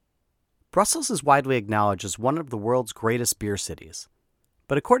Brussels is widely acknowledged as one of the world's greatest beer cities.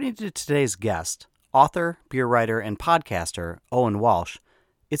 But according to today's guest, author, beer writer, and podcaster Eoghan Walsh,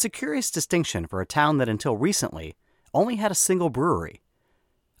 it's a curious distinction for a town that until recently only had a single brewery.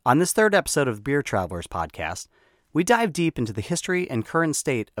 On this third episode of the Beer Travelers podcast, we dive deep into the history and current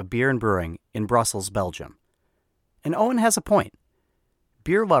state of beer and brewing in Brussels, Belgium. And Eoghan has a point.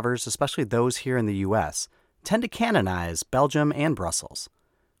 Beer lovers, especially those here in the U.S., tend to canonize Belgium and Brussels.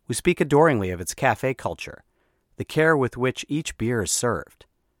 We speak adoringly of its cafe culture, the care with which each beer is served.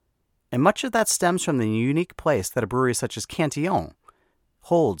 And much of that stems from the unique place that a brewery such as Cantillon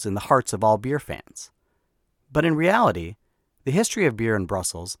holds in the hearts of all beer fans. But in reality, the history of beer in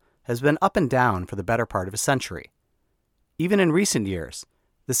Brussels has been up and down for the better part of a century. Even in recent years,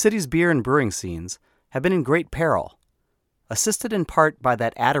 the city's beer and brewing scenes have been in great peril. Assisted in part by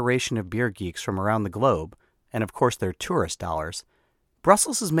that adoration of beer geeks from around the globe, and of course their tourist dollars,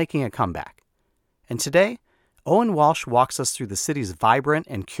 Brussels is making a comeback. And today, Eoghan Walsh walks us through the city's vibrant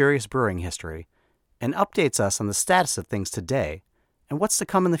and curious brewing history and updates us on the status of things today and what's to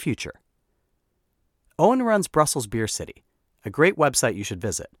come in the future. Eoghan runs Brussels Beer City, a great website you should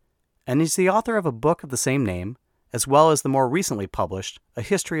visit, and he's the author of a book of the same name, as well as the more recently published A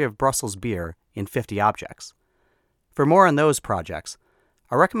History of Brussels Beer in 50 Objects. For more on those projects,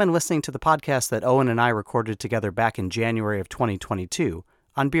 I recommend listening to the podcast that Eoghan and I recorded together back in January of 2022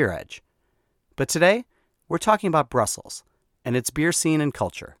 on Beer Edge. But today, we're talking about Brussels and its beer scene and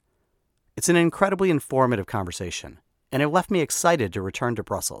culture. It's an incredibly informative conversation, and it left me excited to return to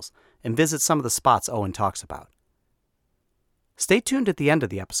Brussels and visit some of the spots Eoghan talks about. Stay tuned at the end of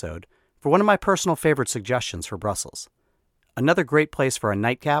the episode for one of my personal favorite suggestions for Brussels, another great place for a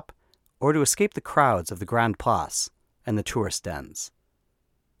nightcap or to escape the crowds of the Grand Place and the tourist dens.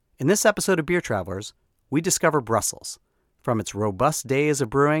 In this episode of Beer Travelers, we discover Brussels, from its robust days of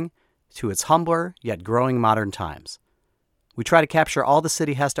brewing to its humbler yet growing modern times. We try to capture all the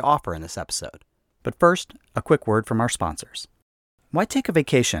city has to offer in this episode. But first, a quick word from our sponsors. Why take a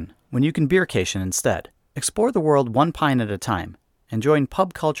vacation when you can beercation instead? Explore the world one pint at a time and join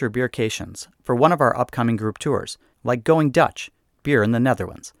Pub Culture Beercations for one of our upcoming group tours, like Going Dutch, Beer in the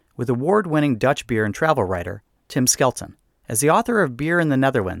Netherlands, with award-winning Dutch beer and travel writer Tim Skelton. As the author of Beer in the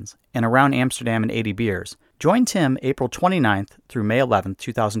Netherlands and Around Amsterdam in 80 Beers, join Tim April 29th through May 11th,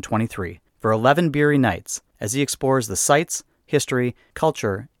 2023 for 11 beery nights as he explores the sights, history,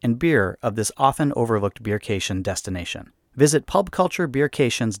 culture, and beer of this often overlooked beercation destination. Visit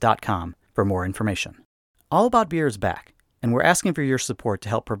pubculturebeercations.com for more information. All About Beer is back, and we're asking for your support to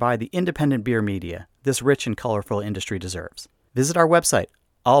help provide the independent beer media this rich and colorful industry deserves. Visit our website,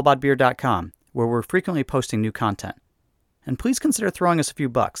 allaboutbeer.com, where we're frequently posting new content. And please consider throwing us a few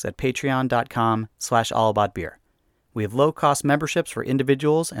bucks at patreon.com/allaboutbeer. We have low-cost memberships for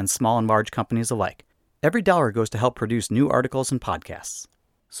individuals and small and large companies alike. Every dollar goes to help produce new articles and podcasts.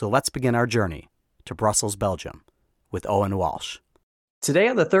 So let's begin our journey to Brussels, Belgium, with Eoghan Walsh. Today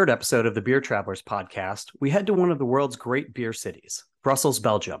on the third episode of the Beer Travelers podcast, we head to one of the world's great beer cities, Brussels,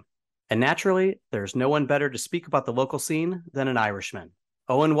 Belgium. And naturally, there's no one better to speak about the local scene than an Irishman.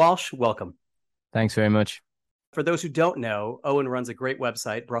 Eoghan Walsh, welcome. Thanks very much. For those who don't know, Eoghan runs a great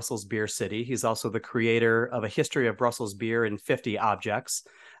website, Brussels Beer City. He's also the creator of A History of Brussels Beer in 50 Objects.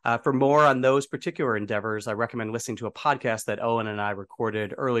 For more on those particular endeavors, I recommend listening to a podcast that Eoghan and I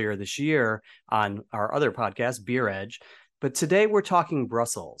recorded earlier this year on our other podcast, Beer Edge. But today we're talking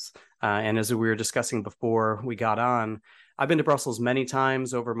Brussels. And as we were discussing before we got on, I've been to Brussels many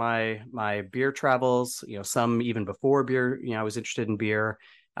times over my beer travels, some even before beer, I was interested in beer.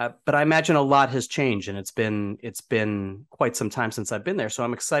 But I imagine a lot has changed, and it's been quite some time since I've been there. So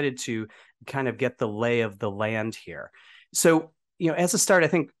I'm excited to kind of get the lay of the land here. So, as a start, I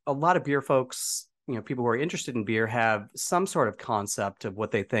think a lot of beer folks, people who are interested in beer have some sort of concept of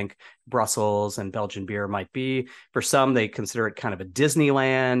what they think Brussels and Belgian beer might be. For some, they consider it kind of a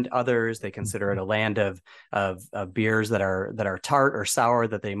Disneyland. Others, they consider it a land of beers that are tart or sour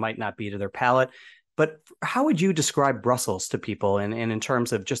that they might not be to their palate. But how would you describe Brussels to people and in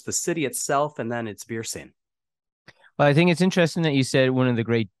terms of just the city itself and then its beer scene? Well, I think it's interesting that you said one of the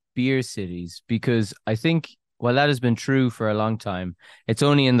great beer cities, because I think while that has been true for a long time, it's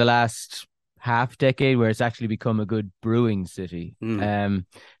only in the last half decade where it's actually become a good brewing city. So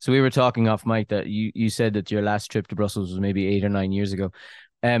we were talking off mic that you said that your last trip to Brussels was maybe 8 or 9 years ago.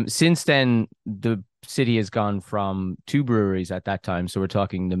 Since then, the city has gone from 2 breweries at that time, so we're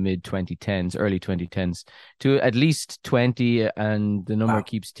talking the mid 2010s, early 2010s, to at least 20, and the number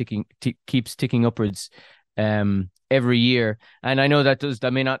keeps ticking upwards every year. And I know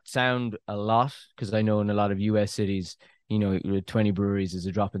that may not sound a lot, because I know in a lot of US cities 20 breweries is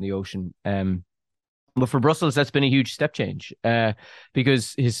a drop in the ocean. But for Brussels, that's been a huge step change.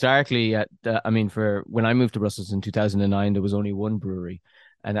 Because historically, for when I moved to Brussels in 2009, there was only one brewery,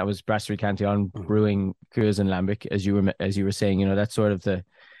 and that was Brasserie Cantillon brewing Coors and Lambic, as you were saying. That's sort of the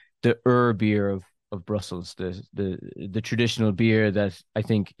beer of Brussels, the traditional beer that I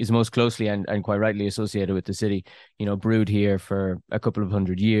think is most closely and quite rightly associated with the city. Brewed here for a couple of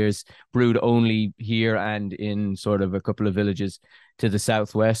hundred years, brewed only here and in sort of a couple of villages to the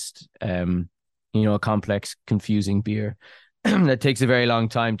southwest. A complex, confusing beer that takes a very long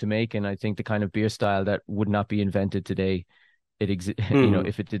time to make, and I think the kind of beer style that would not be invented today, if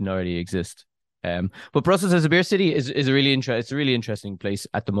it didn't already exist. But Brussels as a beer city is a really it's a really interesting place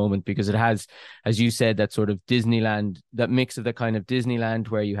at the moment because it has, as you said, that sort of Disneyland, that mix of the kind of Disneyland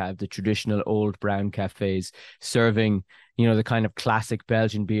where you have the traditional old brown cafes serving, the kind of classic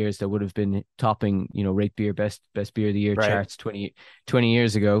Belgian beers that would have been topping, rate beer best beer of the year charts 20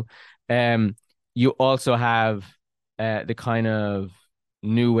 years ago. You also have the kind of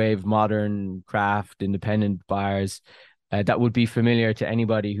new wave, modern craft, independent bars that would be familiar to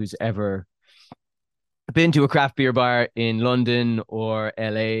anybody who's ever been to a craft beer bar in London or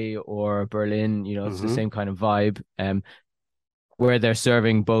LA or Berlin. It's the same kind of vibe, where they're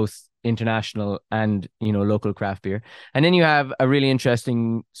serving both international and local craft beer. And then you have a really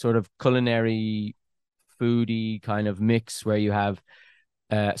interesting sort of culinary, foodie kind of mix where you have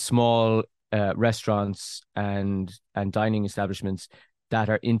small restaurants and dining establishments that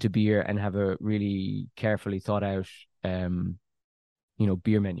are into beer and have a really carefully thought out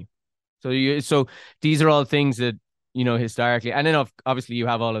beer menu. So these are all things that historically, and then obviously you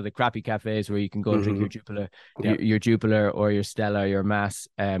have all of the crappy cafes where you can go and drink your Jupiler, your Jupiler or your Stella, your Mass,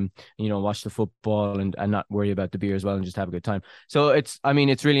 watch the football and not worry about the beer as well and just have a good time. So it's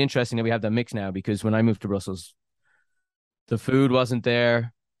really interesting that we have that mix now, because when I moved to Brussels, the food wasn't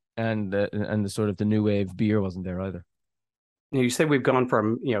there, and the sort of the new wave beer wasn't there either. You say we've gone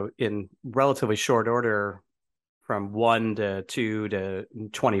from, in relatively short order, from 1 to 2 to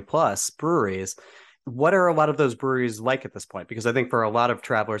 20 plus breweries. What are a lot of those breweries like at this point? Because I think for a lot of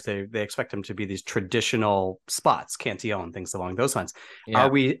travelers, they expect them to be these traditional spots, Cantillon, things along those lines. Yeah.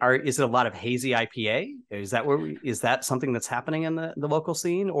 Is it a lot of hazy IPA? Is that something that's happening in the local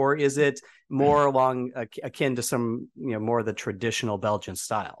scene, or is it more along akin to some, more of the traditional Belgian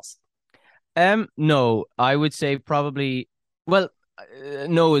styles? No, I would say probably, well,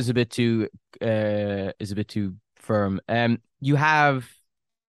 no is a bit too firm. You have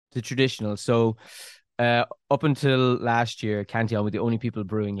the traditional. So up until last year, Cantillon were the only people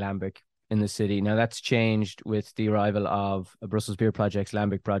brewing Lambic in the city. Now that's changed with the arrival of a Brussels Beer Project's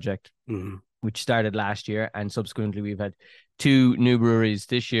Lambic project, which started last year, and subsequently we've had 2 new breweries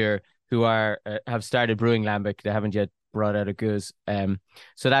this year who have started brewing Lambic. They haven't yet brought out a goose.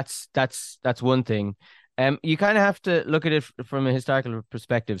 So that's one thing. You kind of have to look at it from a historical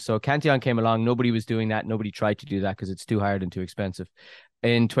perspective. So Cantillon came along, nobody was doing that, nobody tried to do that because it's too hard and too expensive.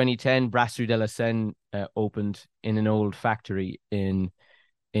 In 2010, Brasserie de la Seine opened in an old factory in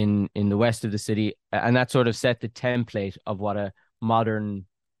the west of the city, and that sort of set the template of what a modern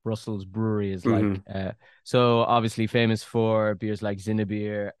Brussels brewery is like. So obviously famous for beers like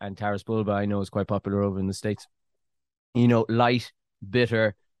Zinnebeer and Taras Bulba. I know is quite popular over in the States. Light,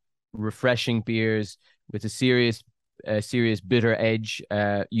 bitter, refreshing beers with a serious bitter edge,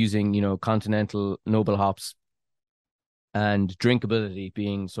 using continental noble hops, and drinkability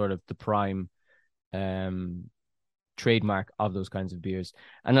being sort of the prime trademark of those kinds of beers.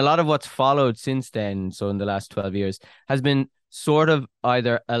 And a lot of what's followed since then, so in the last 12 years, has been sort of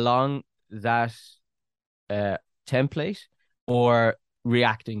either along that template or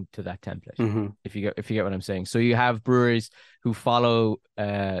reacting to that template, if you get what I'm saying. So you have breweries who follow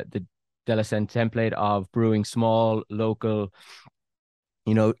the De La Seine template of brewing small, local,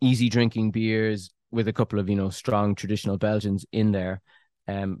 easy drinking beers with a couple of, strong traditional Belgians in there.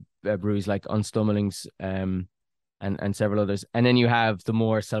 Breweries like Unstummelings, and several others. And then you have the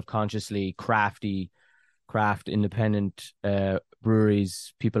more self-consciously craft independent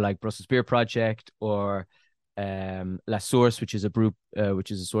breweries, people like Brussels Beer Project or La Source, which is a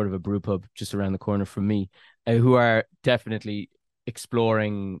sort of a brew pub just around the corner from me, who are definitely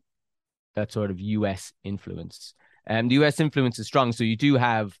exploring that sort of US influence. The US influence is strong, so you do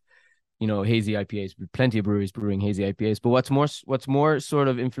have hazy IPAs, plenty of breweries brewing hazy IPAs. But what's more sort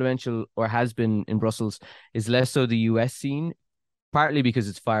of influential, or has been in Brussels, is less so the US scene, partly because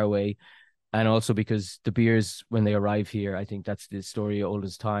it's far away, and also because the beers, when they arrive here, I think that's the story old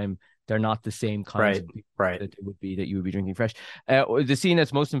as time. they're not the same kinds of beer Right. that you would be drinking fresh. The scene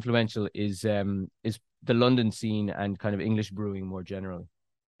that's most influential is the London scene and kind of English brewing more generally.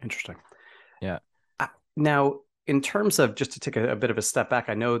 Interesting. Yeah. Now, in terms of, just to take a bit of a step back,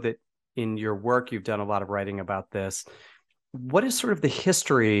 I know that in your work you've done a lot of writing about this. What is sort of the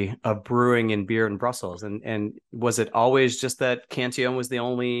history of brewing and beer in Brussels? And was it always just that Cantillon was the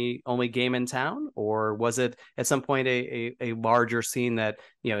only game in town, or was it at some point a larger scene that,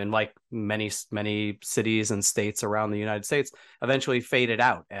 in like many cities and states around the United States, eventually faded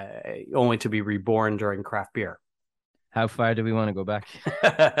out, only to be reborn during craft beer? How far do we want to go back?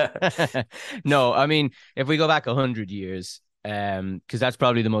 No, I mean, if we go back 100 years, because that's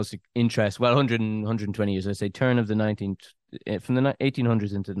probably the most interest. Well, 120 years, I say, turn of the 19th, from the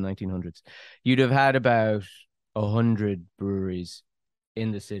 1800s into the 1900s, you'd have had about 100 breweries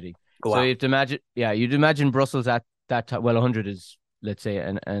in the city. So Wow. you have to imagine, yeah, you'd imagine Brussels at that time. Well, 100 is, let's say,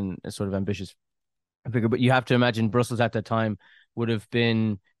 an a sort of ambitious figure, but you have to imagine Brussels at that time would have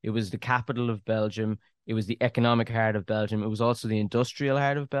been. It was the capital of Belgium. It was the economic heart of Belgium. It was also the industrial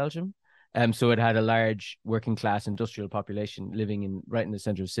heart of Belgium. So it had a large working class industrial population living right in the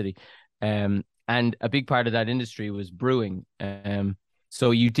center of the city. And a big part of that industry was brewing.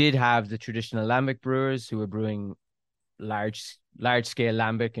 So you did have the traditional lambic brewers who were brewing large scale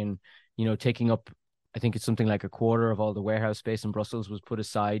lambic, and taking up, I think it's something like a quarter of all the warehouse space in Brussels was put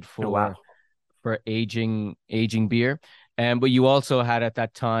aside Oh, wow. for aging beer. But you also had at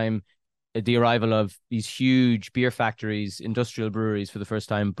that time the arrival of these huge beer factories, industrial breweries for the first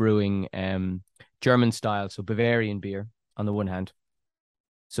time brewing German style, so Bavarian beer on the one hand,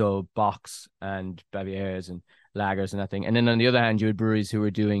 so Bocks and Bavieres and lagers and that thing. And then on the other hand, you had breweries who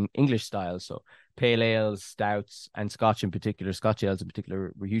were doing English styles, so pale ales, stouts, and Scotch in particular. Scotch ales in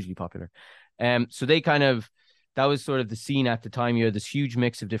particular were hugely popular. So they kind of, that was sort of the scene at the time. You had this huge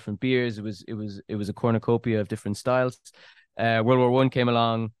mix of different beers. It was a cornucopia of different styles. World War One came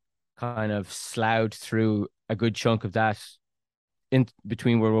along, kind of sloughed through a good chunk of that. In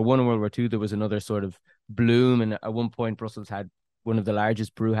between World War One and World War Two, there was another sort of bloom, and at one point, Brussels had one of the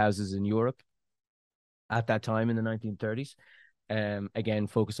largest brew houses in Europe at that time in the 1930s. Again,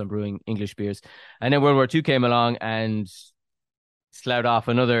 focused on brewing English beers, and then World War Two came along and sloughed off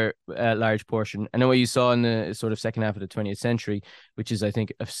another large portion. And then what you saw in the sort of second half of the 20th century, which is, I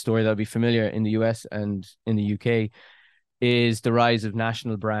think, a story that'll be familiar in the US and in the UK, is the rise of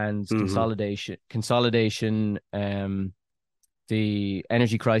national brands, Mm-hmm. consolidation, the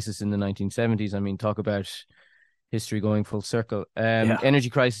energy crisis in the 1970s. I mean, talk about history going full circle. Yeah. Energy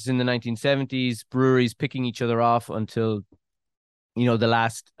crisis in the 1970s, breweries picking each other off until, the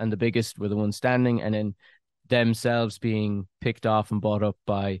last and the biggest were the ones standing, and then themselves being picked off and bought up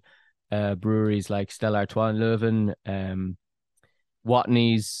by breweries like Stella Artois and Leuven,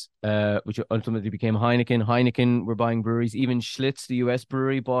 Watney's, which ultimately became Heineken. Heineken were buying breweries. Even Schlitz, the US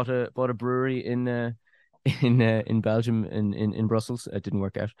brewery, bought a brewery in Belgium, in Brussels. It didn't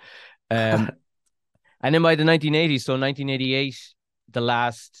work out. And then by the 1980s, so 1988, the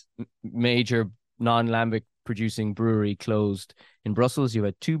last major non-lambic producing brewery closed in Brussels. You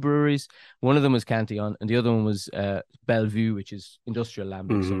had two breweries. One of them was Cantillon, and the other one was Bellevue, which is industrial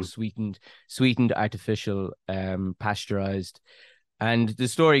lambic, so sweetened, artificial, pasteurized. And the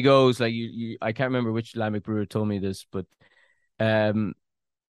story goes, like, I can't remember which lambic brewer told me this, but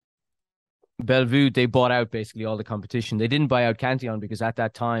Bellevue, they bought out basically all the competition. They didn't buy out Cantillon because at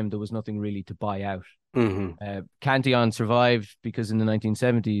that time there was nothing really to buy out. Cantillon survived because in the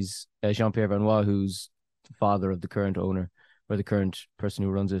 1970s, Jean-Pierre Vanois, who's the father of the current owner, or the current person who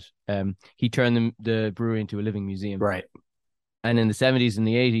runs it, he turned the brewery into a living museum. Right. And in the 70s and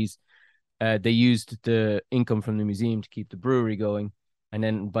the 80s, they used the income from the museum to keep the brewery going. And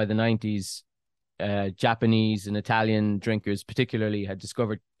then by the 90s, Japanese and Italian drinkers particularly had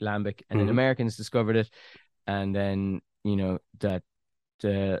discovered lambic, and then Americans discovered it. And then, that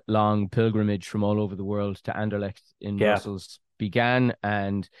long pilgrimage from all over the world to Anderlecht in Brussels began,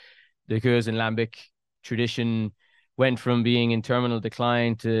 and the Coors and lambic tradition went from being in terminal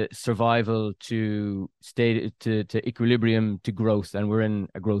decline to survival to state to equilibrium to growth, and we're in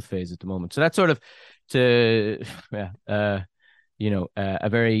a growth phase at the moment. So that's sort of a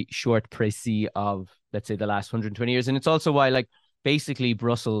very short précis of, let's say, the last 120 years. And it's also why, like, basically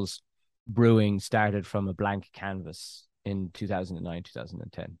Brussels brewing started from a blank canvas in 2009,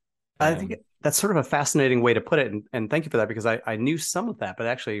 2010. I think that's sort of a fascinating way to put it. And thank you for that, because I knew some of that, but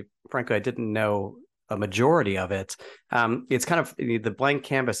actually, frankly, I didn't know a majority of it. It's kind of, the blank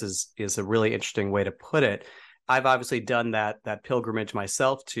canvas is a really interesting way to put it. I've obviously done that pilgrimage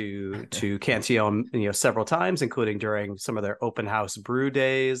myself to Cantillon, several times, including during some of their open house brew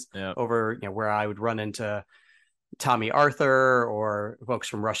days Yeah. over, where I would run into Tommy Arthur or folks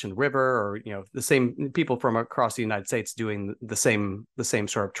from Russian River, or the same people from across the United States doing the same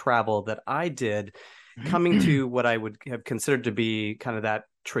sort of travel that I did, coming to what I would have considered to be kind of that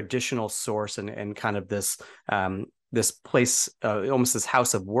traditional source, and kind of this place, almost this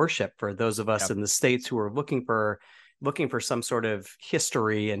house of worship for those of us Yep. in the States who are looking for some sort of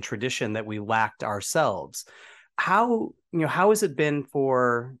history and tradition that we lacked ourselves. How has it been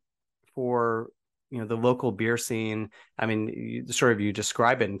for the local beer scene? I mean, you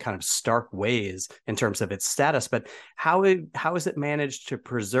describe it in kind of stark ways in terms of its status, but how has it managed to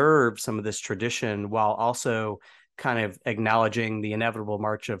preserve some of this tradition while also kind of acknowledging the inevitable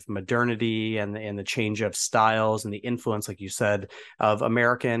march of modernity and the change of styles and the influence, like you said, of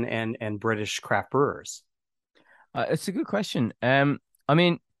American and British craft brewers? It's a good question. I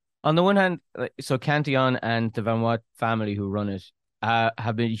mean, on the one hand, so Cantillon and the Van Watt family who run it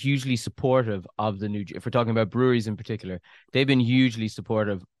have been hugely supportive of the new. If we're talking about breweries in particular, they've been hugely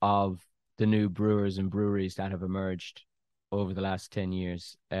supportive of the new brewers and breweries that have emerged over the last 10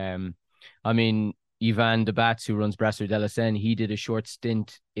 years. I mean, Eoghan de Batz, who runs Brasserie de la Seine, he did a short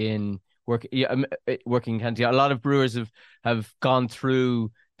stint in working Cantillon. A lot of brewers have gone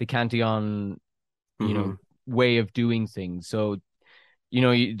through the Cantillon, you Mm-hmm. know, way of doing things. So,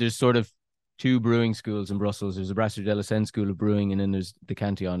 there's sort of two brewing schools in Brussels. There's the Brasserie de la Seine school of brewing, and then there's the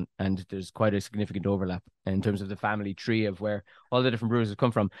Cantillon, and there's quite a significant overlap in terms of the family tree of where all the different brewers have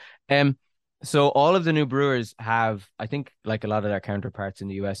come from. So all of the new brewers have, I think, like a lot of their counterparts in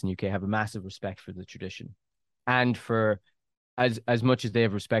the US and UK, have a massive respect for the tradition, and for as much as they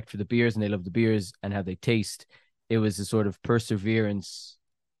have respect for the beers and they love the beers and how they taste, it was a sort of perseverance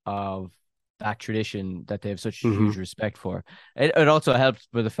of that tradition that they have such Mm-hmm. huge respect for. It also helped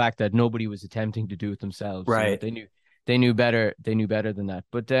for the fact that nobody was attempting to do it themselves. Right. They knew better. They knew better than that.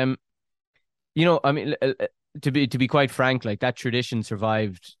 But I mean, to be quite frank, like that tradition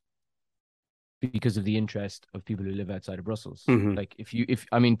survived because of the interest of people who live outside of Brussels. Mm-hmm. Like if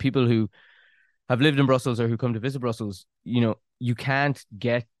I mean, people who have lived in Brussels or who come to visit Brussels, you can't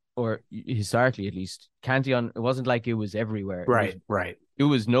get, or historically at least, Cantillon, it wasn't like it was everywhere. Right. Right. It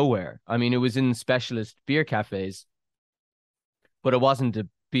was nowhere. I mean, it was in specialist beer cafes, but it wasn't a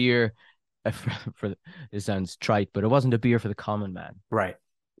beer for it sounds trite, but it wasn't a beer for the common man. Right.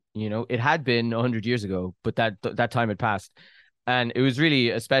 It had been 100 years ago, but that time had passed, and it was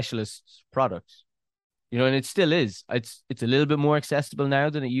really a specialist product. And it still is. It's a little bit more accessible now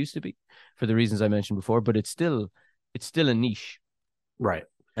than it used to be, for the reasons I mentioned before, but it's still a niche. Right.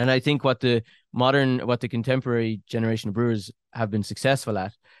 And I think what the contemporary generation of brewers have been successful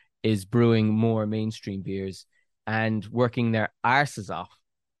at is brewing more mainstream beers and working their arses off,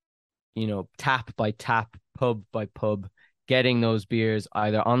 tap by tap, pub by pub, getting those beers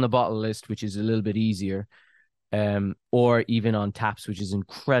either on the bottle list, which is a little bit easier, or even on taps, which is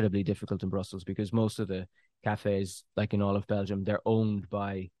incredibly difficult in Brussels because most of the cafes, like in all of Belgium, they're owned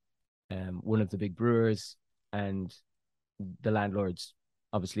by one of the big brewers, and the landlords.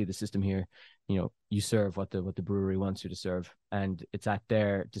 Obviously, the system here, you serve what the brewery wants you to serve, and it's at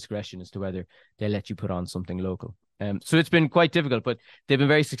their discretion as to whether they let you put on something local. So it's been quite difficult, but they've been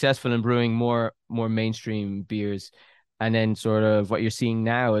very successful in brewing more mainstream beers. And then sort of what you're seeing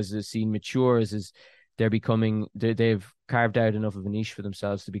now as the scene matures is they've carved out enough of a niche for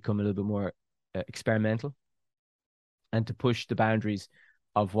themselves to become a little bit more experimental and to push the boundaries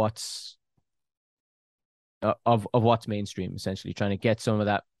of what's what's mainstream, essentially trying to get some of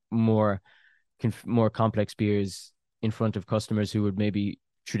that more complex beers in front of customers who would maybe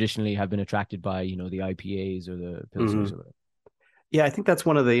traditionally have been attracted by the IPAs or the Mm-hmm. pilsners or whatever. Yeah, I think that's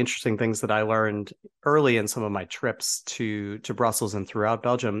one of the interesting things that I learned early in some of my trips to Brussels and throughout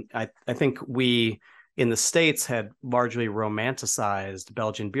Belgium. I think we in the States had largely romanticized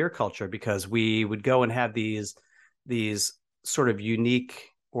Belgian beer culture because we would go and have these sort of unique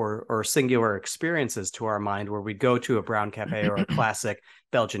or singular experiences to our mind, where we'd go to a brown cafe or a classic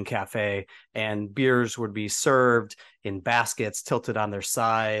Belgian cafe, and beers would be served in baskets tilted on their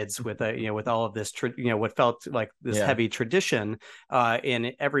sides with with all of this what felt like this Yeah. heavy tradition,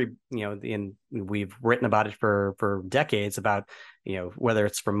 in every in we've written about it for decades, about whether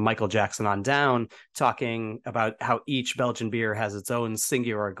it's from Michael Jackson on down, talking about how each Belgian beer has its own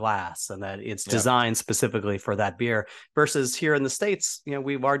singular glass and that it's Yeah. designed specifically for that beer, versus here in the States,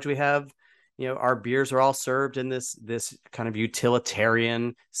 we largely have our beers are all served in this kind of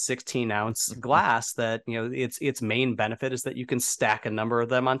utilitarian 16-ounce glass that, its main benefit is that you can stack a number of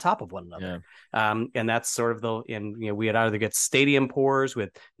them on top of one Yeah. another. And that's sort of we would either get stadium pours with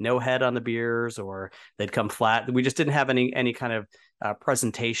no head on the beers, or they'd come flat. We just didn't have any kind of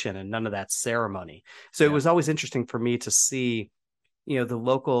presentation and none of that ceremony. So it Yeah. was always interesting for me to see, the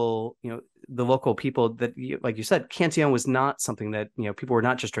local people that, like you said, Cantillon was not something that, people were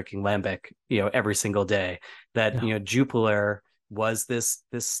not just drinking lambic, every single day. That, No. Jupiler was this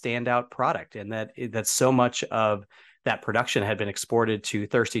standout product, and that so much of that production had been exported to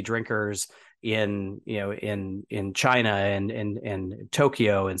thirsty drinkers in China and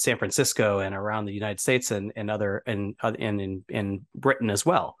Tokyo and San Francisco and around the United States and other and in Britain as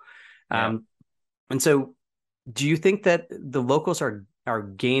well. Yeah. Um, and so, do you think that the locals are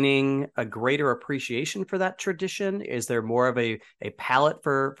gaining a greater appreciation for that tradition? Is there more of a palate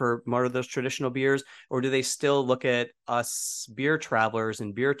for more of those traditional beers, or do they still look at us beer travelers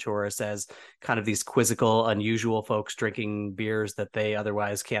and beer tourists as kind of these quizzical, unusual folks drinking beers that they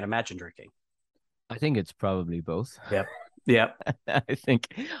otherwise can't imagine drinking? I think it's probably both. Yep. Yep. I think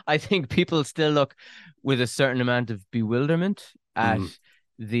I think people still look with a certain amount of bewilderment at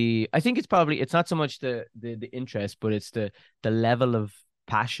Mm. I think it's not so much the interest, but it's the level of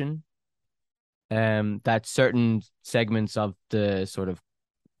passion that certain segments of the sort of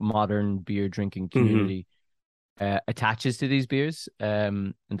modern beer drinking Mm-hmm. community attaches to these beers,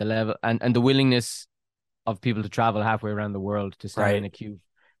 and the level and the willingness of people to travel halfway around the world to stand in Right. a queue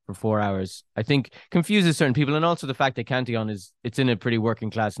for 4 hours, I think confuses certain people. And also the fact that Cantillon it's in a pretty working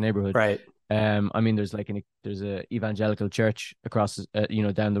class neighborhood. Right. I mean, there's a evangelical church across,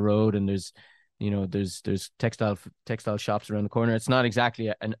 down the road, and there's textile shops around the corner. It's not exactly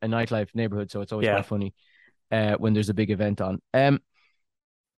a nightlife neighborhood, so it's always Yeah. quite funny when there's a big event on.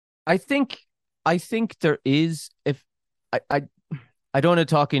 I think I think there is if I I don't want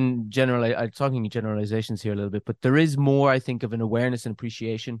to talk in general. I'm talking in generalizations here a little bit, but there is more, I think, of an awareness and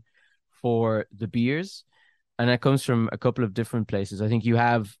appreciation for the beers, and that comes from a couple of different places. I think you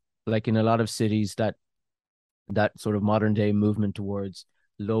have, like in a lot of cities, that sort of modern day movement towards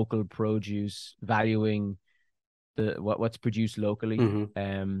local produce, valuing what's produced locally,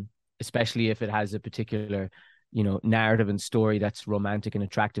 Mm-hmm. especially if it has a particular, narrative and story that's romantic and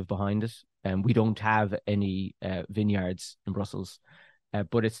attractive behind it. And we don't have any vineyards in Brussels,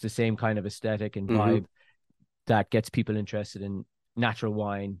 but it's the same kind of aesthetic and Mm-hmm. vibe that gets people interested in natural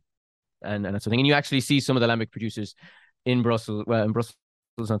wine and that sort of thing. And you actually see some of the lambic producers in Brussels, well, in Brussels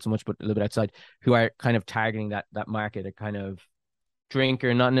not so much, but a little bit outside, who are kind of targeting that market, a kind of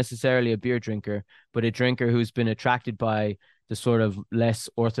drinker, not necessarily a beer drinker, but a drinker who's been attracted by the sort of less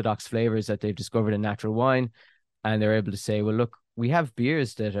orthodox flavors that they've discovered in natural wine, and they're able to say, well, look, we have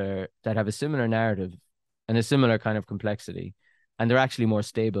beers that have a similar narrative and a similar kind of complexity, and they're actually more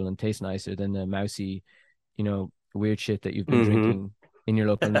stable and taste nicer than the mousy, weird shit that you've been Mm-hmm. drinking in your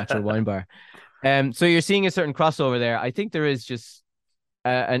local natural wine bar. So you're seeing a certain crossover there. I think there is just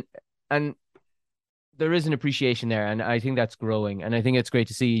and there is an appreciation there, and I think that's growing, and I think it's great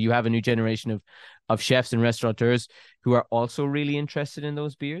to see you have a new generation of chefs and restaurateurs who are also really interested in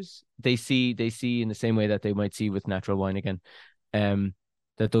those beers. They see in the same way that they might see with natural wine again, um,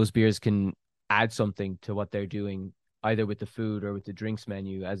 that those beers can add something to what they're doing, either with the food or with the drinks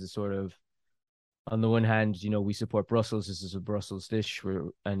menu, as a sort of, on the one hand, we support Brussels. This is a Brussels dish. We're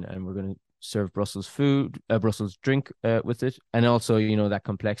going to serve Brussels food, Brussels drink with it, and also that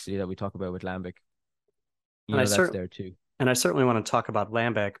complexity that we talk about with lambic. And I That's certainly there too. And I certainly want to talk about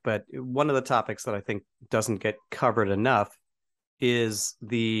lambic, but one of the topics that I think doesn't get covered enough is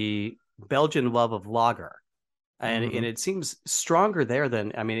the Belgian love of lager. And Mm-hmm. it seems stronger there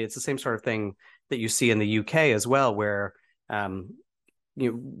than, I mean, it's the same sort of thing that you see in the UK as well, where um,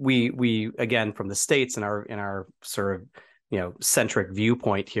 we again, from the States, in our sort of centric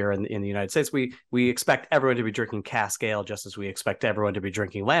viewpoint here in the United States, we expect everyone to be drinking cask ale just as we expect everyone to be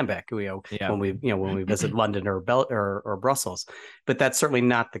drinking lambic. Yeah. When we visit London or Brussels, but that's certainly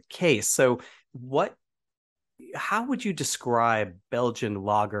not the case. So what how would you describe Belgian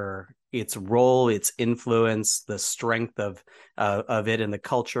lager, its role, its influence, the strength of it in the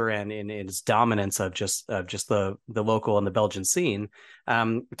culture and in its dominance of just the local and the Belgian scene,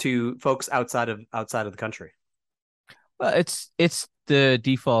 to folks outside of the country? Well, it's the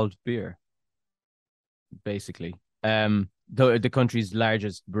default beer, basically. The country's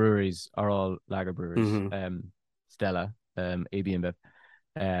largest breweries are all lager breweries. Mm-hmm. Stella, AB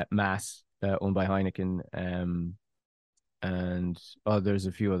InBev, Mass, owned by Heineken, and there's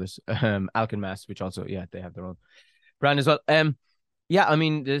a few others. Alken Mass, which also, yeah, they have their own brand as well. Yeah, I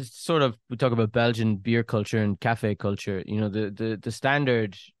mean, there's sort of we talk about Belgian beer culture and cafe culture. You know, the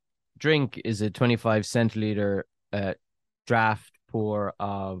standard drink is a 25 centiliter draft pour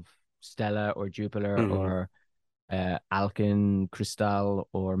of Stella or Jupiler Hmm. or Alken, Cristal,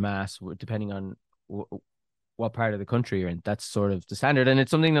 or Mass, depending on w what part of the country you're in. That's sort of the standard, and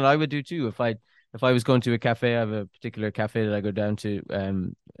it's something that I would do too if I was going to a cafe. I have a particular cafe that I go down to,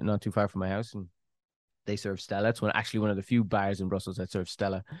 not too far from my house, and they serve Stella. It's one of the few bars in Brussels that serve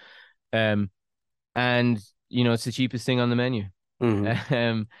Stella. Um, and you know, it's the cheapest thing on the menu. Hmm.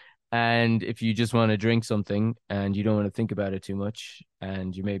 Um, and if you just want to drink something and you don't want to think about it too much,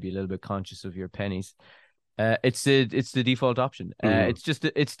 and you may be a little bit conscious of your pennies, it's the default option. Hmm.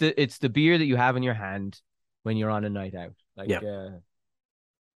 It's the beer that you have in your hand when you're on a night out. Like Yeah.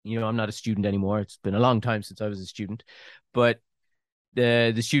 you know, I'm not a student anymore. It's been a long time since I was a student, but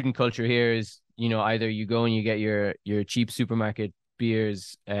the student culture here is, you know, either you go and you get your cheap supermarket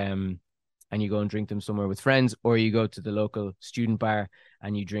beers, and you go and drink them somewhere with friends, or you go to the local student bar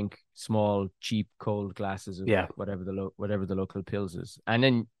and you drink small cheap cold glasses of Yeah. whatever the local pills is. And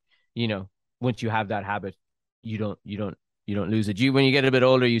then, you know, once you have that habit, you don't lose it. You When you get a bit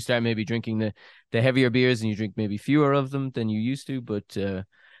older, you start maybe drinking the heavier beers, and you drink maybe fewer of them than you used to, but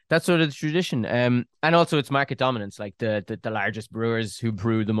that's sort of the tradition. And also it's market dominance. Like the largest brewers who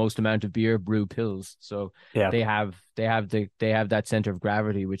brew the most amount of beer brew pills. So Yeah. they have that center of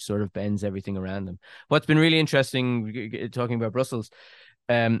gravity which sort of bends everything around them. What's been really interesting, talking about Brussels,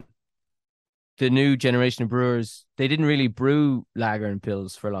 um, the new generation of brewers, they didn't really brew lager and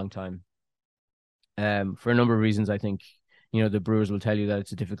pills for a long time. For a number of reasons, I think. You know, the brewers will tell you that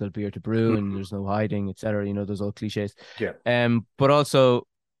it's a difficult beer to brew and Hmm. there's no hiding, etc. You know, those old cliches. Yeah. But also,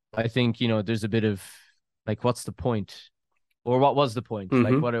 I think, you know, there's a bit of like, what's the point? Or what was the point?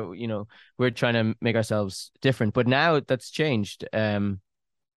 Like, Hmm. what are, you know, we're trying to make ourselves different. But now that's changed.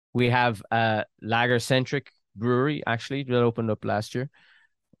 We have a lager centric brewery actually that opened up last year.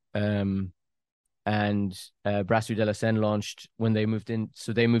 Um, and Brasserie de la Seine launched when they moved in.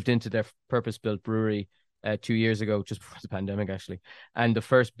 So they moved into their purpose-built brewery 2 years ago, just before the pandemic, actually. And the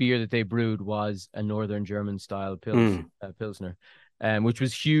first beer that they brewed was a Northern German style Mm. pilsner, which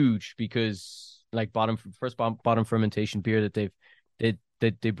was huge because like bottom fermentation beer that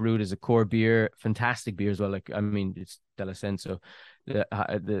they brewed as a core beer, fantastic beer as well. Like, I mean, it's de la Seine, so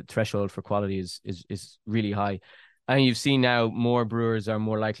the threshold for quality is really high. And you've seen now more brewers are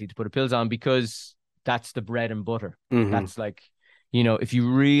more likely to put a pills on because that's the bread and butter. Hmm. That's like, you know, if you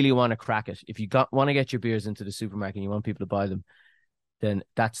really want to crack it, if you want to get your beers into the supermarket and you want people to buy them, then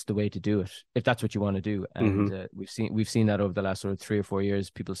that's the way to do it. If that's what you want to do, and Hmm. we've seen that over the last sort of 3 or 4 years,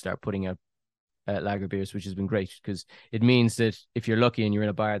 people start putting out lager beers, which has been great because it means that if you're lucky and you're in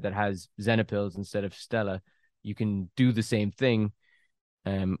a bar that has Zenapils instead of Stella, you can do the same thing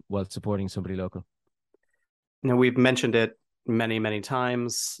while supporting somebody local. Now we've mentioned it many, many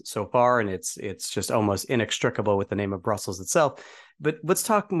times so far, and it's just almost inextricable with the name of Brussels itself. But let's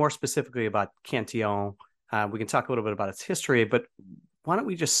talk more specifically about Cantillon. We can talk a little bit about its history, but why don't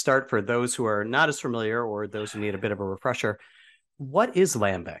we just start for those who are not as familiar or those who need a bit of a refresher? What is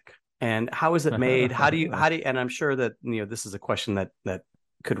lambic and how is it made? And I'm sure that this is a question that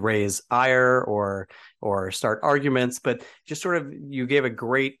could raise ire or start arguments, but just sort of you gave a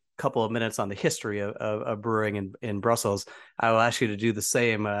great couple of minutes on the history of brewing in Brussels. I will ask you to do the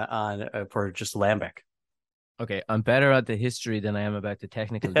same on for just lambic. Okay, I'm better at the history than I am about the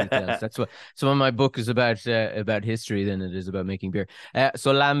technical details. That's what some of my book is about history than it is about making beer.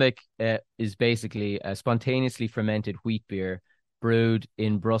 So lambic is basically a spontaneously fermented wheat beer brewed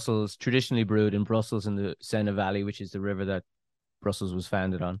in Brussels, traditionally brewed in Brussels in the Sena Valley, which is the river that Brussels was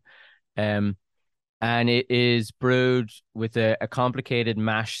founded on. Um, and it is brewed with a complicated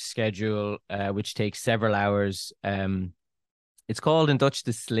mash schedule, which takes several hours. It's called in Dutch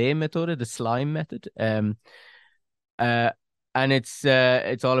the slime method, the slime method. Uh, and it's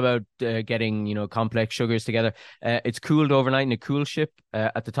all about getting, you know, complex sugars together. It's cooled overnight in a cool ship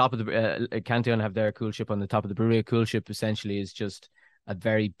at the top of the Cantillon have their cool ship on the top of the brewery. A cool ship essentially is just a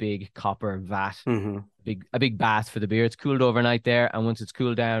very big copper vat, Hmm. a big bath for the beer. It's cooled overnight there, and once it's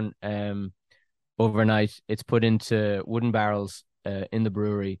cooled down overnight, it's put into wooden barrels in the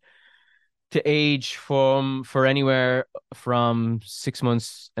brewery to age for anywhere from 6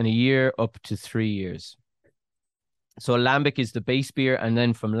 months and a year up to 3 years. So lambic is the base beer, and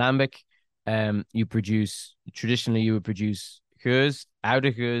then from lambic, you produce traditionally you would produce gueuze,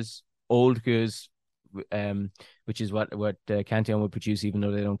 oude gueuze, old gueuze, which is what Cantillon would produce, even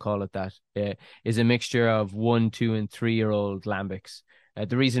though they don't call it that. Is a mixture of 1, 2, and 3 year old lambics.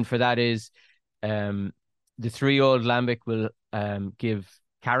 The reason for that is, um, the 3 year old lambic will give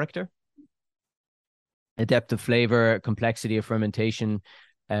character, a depth of flavor, complexity of fermentation.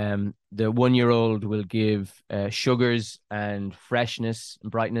 The 1-year-old will give sugars and freshness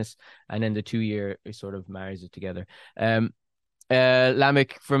and brightness, and then the 2-year sort of marries it together.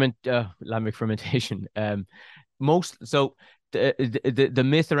 Lambic fermentation. The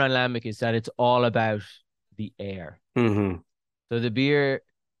myth around lambic is that it's all about the air. Mm-hmm. So the beer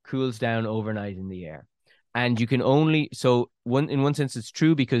cools down overnight in the air, and you can only in one sense it's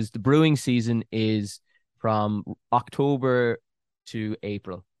true because the brewing season is from October to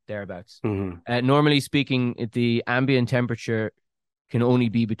April, thereabouts. Mm-hmm. Normally speaking, the ambient temperature can only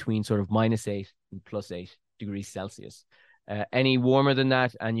be between sort of -8 and +8 degrees Celsius. Any warmer than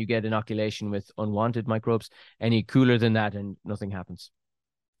that, and you get inoculation with unwanted microbes. Any cooler than that, and nothing happens.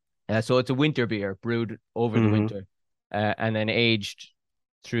 So it's a winter beer brewed over the winter, and then aged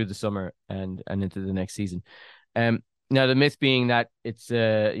through the summer and into the next season. Now the myth being that it's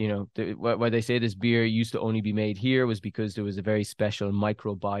why they say this beer used to only be made here was because there was a very special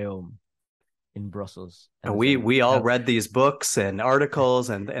microbiome in Brussels. And we all read these books and articles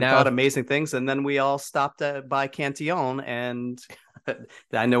and thought amazing things, and then we all stopped by Cantillon, and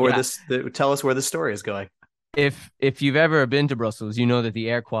I know where tell us where the story is going. If you've ever been to Brussels, you know that the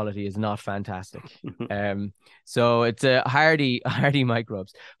air quality is not fantastic. So it's a hardy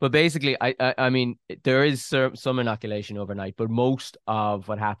microbes. But basically, I mean, there is some inoculation overnight, but most of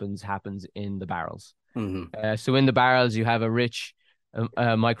what happens in the barrels. So in the barrels, you have a rich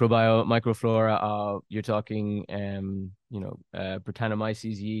microflora. You're talking,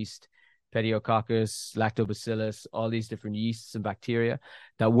 Brettanomyces yeast, Pediococcus, Lactobacillus, all these different yeasts and bacteria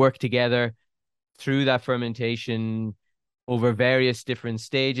that work together through that fermentation over various different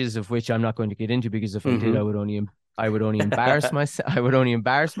stages, of which I'm not going to get into because if I did, I would only embarrass myself. I would only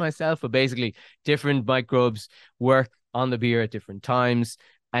embarrass myself. But basically, different microbes work on the beer at different times,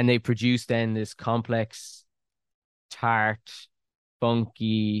 and they produce then this complex, tart,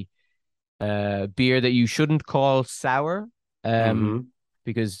 funky beer that you shouldn't call sour.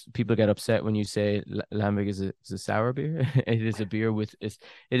 Because people get upset when you say lambic is a sour beer. It is a beer with a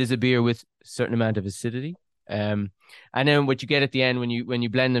certain amount of acidity. And then what you get at the end when you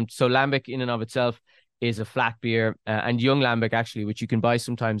blend them. So lambic in and of itself is a flat beer, and young lambic actually, which you can buy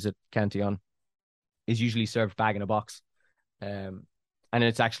sometimes at Cantillon, is usually served bag in a box. And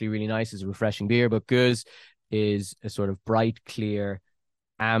it's actually really nice as a refreshing beer. But Gueuze is a sort of bright, clear,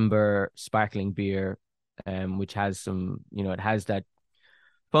 amber, sparkling beer, which has some, it has that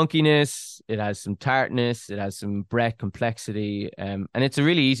funkiness, it has some tartness, it has some brett complexity, and it's a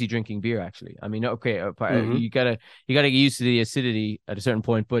really easy drinking beer actually. I mean, okay, you gotta get used to the acidity at a certain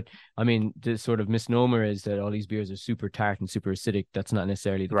point, but I mean, the sort of misnomer is that all these beers are super tart and super acidic. That's not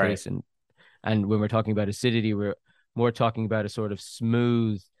necessarily the case, and when we're talking about acidity, we're more talking about a sort of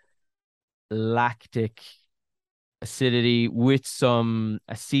smooth lactic acidity with some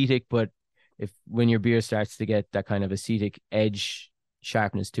acetic, but when your beer starts to get that kind of acetic edge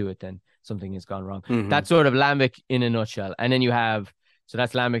sharpness to it, then something has gone wrong. That's sort of lambic in a nutshell. And then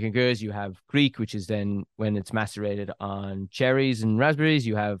that's lambic and Gueuze. You have Greek, which is then when it's macerated on cherries and raspberries.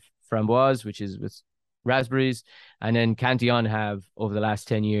 You have framboise, which is with raspberries. And then Cantillon have, over the last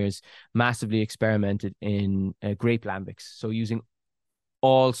 10 years, massively experimented in grape lambics. So using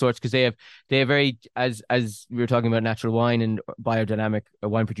all sorts, because they have very, as we were talking about natural wine and biodynamic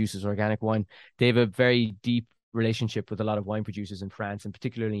wine producers, organic wine, they have a very deep relationship with a lot of wine producers in France and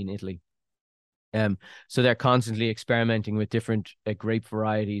particularly in Italy. So they're constantly experimenting with different grape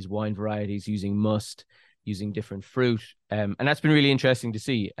varieties, wine varieties, using must, using different fruit, and that's been really interesting to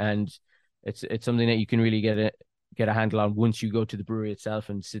see. And it's something that you can really get a handle on once you go to the brewery itself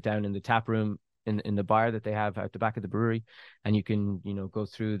and sit down in the tap room in the bar that they have out the back of the brewery, and you can go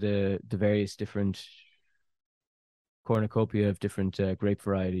through the various different cornucopia of different grape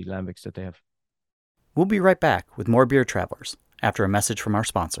variety lambics that they have. We'll be right back with more Beer Travelers after a message from our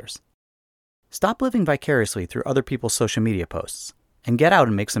sponsors. Stop living vicariously through other people's social media posts and get out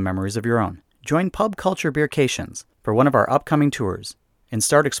and make some memories of your own. Join Pub Culture Beercations for one of our upcoming tours and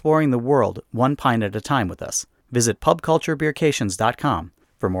start exploring the world one pint at a time with us. Visit pubculturebeercations.com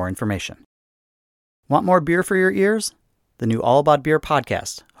for more information. Want more beer for your ears? The new All About Beer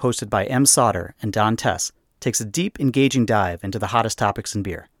podcast, hosted by M. Sauter and Don Tess, takes a deep, engaging dive into the hottest topics in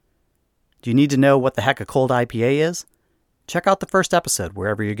beer. Do you need to know what the heck a cold IPA is? Check out the first episode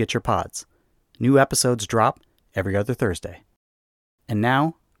wherever you get your pods. New episodes drop every other Thursday. And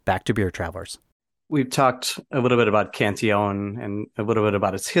now, back to Beer Travelers. We've talked a little bit about Cantillon and a little bit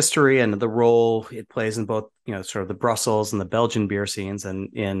about its history and the role it plays in both, sort of the Brussels and the Belgian beer scenes and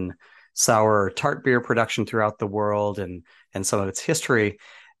in sour or tart beer production throughout the world and some of its history.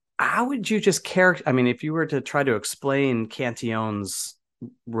 How would you just character? I mean, if you were to try to explain Cantillon's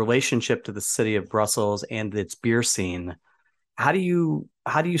relationship to the city of Brussels and its beer scene, how do you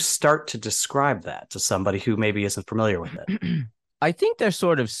start to describe that to somebody who maybe isn't familiar with it? I think they're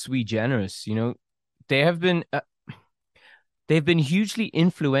sort of sui generis, you know. They have been they've been hugely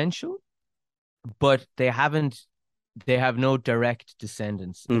influential, but they have no direct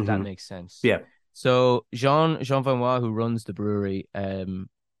descendants, if that Hmm. makes sense. Yeah. So Jean Vanois, who runs the brewery,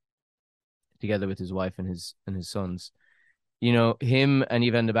 together with his wife and his sons, you know, him and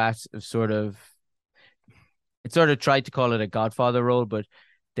Eoghan de Bat have sort of tried to call it a Godfather role, but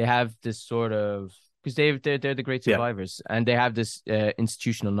they have this sort of, because they're the great Yeah. survivors and they have this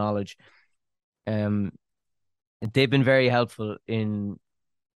institutional knowledge. Um, they've been very helpful in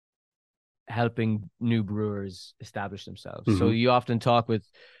helping new brewers establish themselves. So Hmm. you often talk with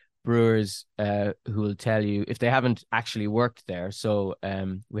brewers who will tell you if they haven't actually worked there. So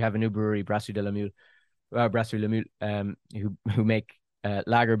we have a new brewery, Brasserie Le Mule, who make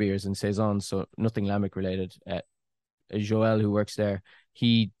lager beers and saisons, so nothing lambic related. Joel, who works there,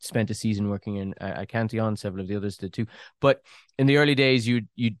 he spent a season working in Cantillon. Several of the others did too. But in the early days,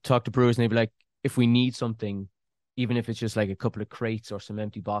 you'd talk to brewers and they'd be like, if we need something, even if it's just like a couple of crates or some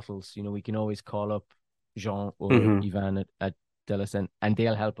empty bottles, you know, we can always call up Jean or Hmm. Ivan at Delacent and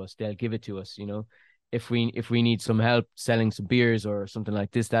they'll help us. They'll give it to us, you know. If we need some help selling some beers or something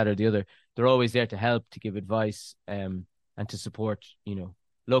like this, that, or the other, they're always there to help, to give advice, and to support, you know,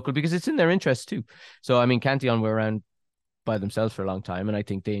 local, because it's in their interest too. So I mean, Cantillon were around by themselves for a long time, and I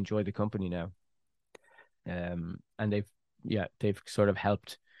think they enjoy the company now. And they've sort of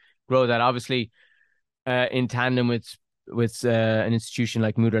helped grow that. Obviously, in tandem with an institution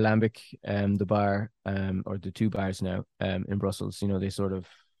like Moeder Lambic, the bar, or the two bars now, in Brussels. You know, they sort of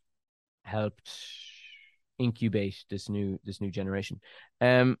helped incubate this new generation.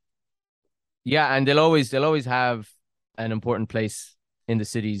 Um, yeah, and they'll always have an important place in the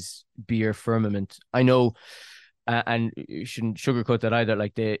city's beer firmament. I know, and you shouldn't sugarcoat that either.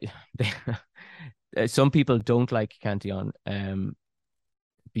 Like they some people don't like Cantillon,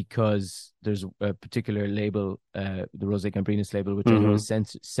 because there's a particular label, the Rosé Camprinus label, which I know Hmm.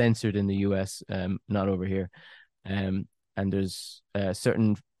 is censored in the US, not over here. And there's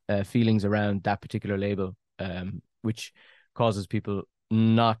certain feelings around that particular label, which causes people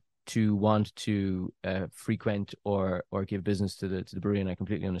not to want to frequent or give business to the brewery, and I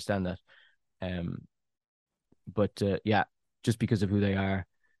completely understand that. Um, but yeah, just because of who they are,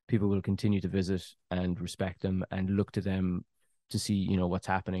 people will continue to visit and respect them and look to them to see, you know, what's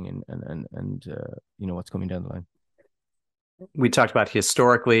happening and you know, what's coming down the line. We talked about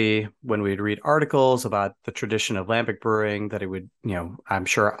historically when we'd read articles about the tradition of lambic brewing that it would, I'm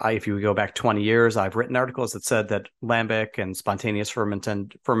sure if you go back 20 years, I've written articles that said that lambic and spontaneous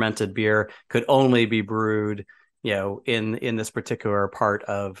fermented beer could only be brewed, in this particular part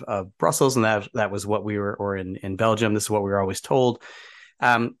of Brussels, and that was what we were, or in Belgium, this is what we were always told.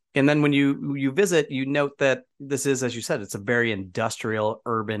 And then when you visit, you note that this is, as you said, it's a very industrial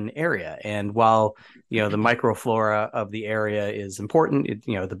urban area. And while the microflora of the area is important,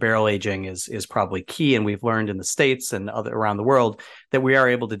 the barrel aging is probably key. And we've learned in the States and other around the world that we are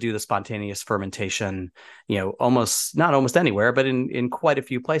able to do the spontaneous fermentation, almost not almost anywhere, but in quite a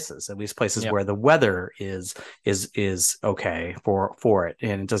few places, at least places Yep. where the weather is okay for it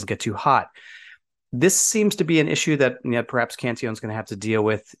and it doesn't get too hot. This seems to be an issue that perhaps Cantillon's going to have to deal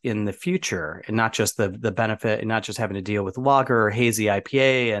with in the future, and not just the benefit, and not just having to deal with lager or hazy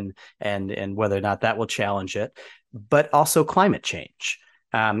IPA and whether or not that will challenge it, but also climate change.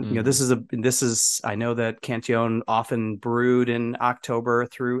 Mm-hmm. This is I know that Cantillon often brewed in October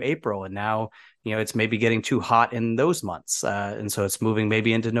through April, and now it's maybe getting too hot in those months, and so it's moving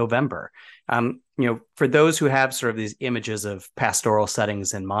maybe into November. For those who have sort of these images of pastoral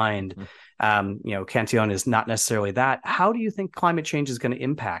settings in mind, Cantillon is not necessarily that. How do you think climate change is going to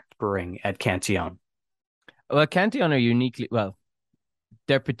impact brewing at Cantillon? Well, Cantillon are uniquely, well,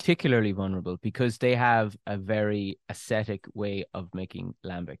 they're particularly vulnerable because they have a very ascetic way of making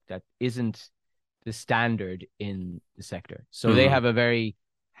lambic that isn't the standard in the sector. So they Mm-hmm. have a very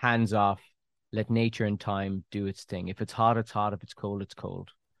hands off, let nature and time do its thing. If it's hot, it's hot. If it's cold, it's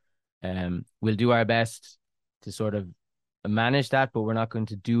cold. We'll do our best to sort of manage that, but we're not going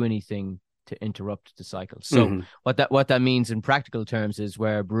to do anything to interrupt the cycle. So Mm-hmm. what that means in practical terms is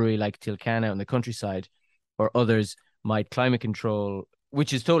where a brewery like Tilcana out in the countryside or others might climate control,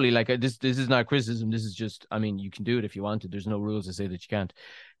 which is totally like this is not criticism. This is just, I mean, you can do it if you want to. There's no rules to say that you can't.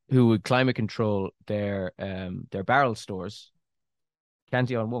 Who would climate control their barrel stores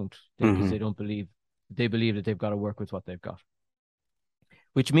Cantillon won't, because Hmm. they believe that they've got to work with what they've got,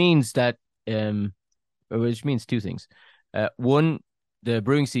 which means that which means two things. One, the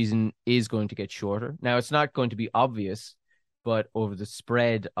brewing season is going to get shorter. Now, it's not going to be obvious, but over the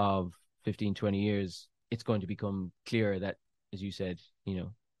spread of 15, 20 years, it's going to become clearer that, as you said,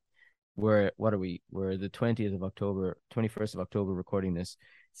 what are we? We're the 20th of October, 21st of October recording this.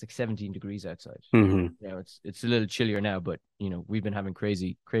 It's like 17 degrees outside. Hmm. It's a little chillier now, but we've been having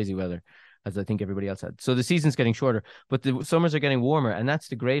crazy, crazy weather, as I think everybody else had. So the season's getting shorter, but the summers are getting warmer, and that's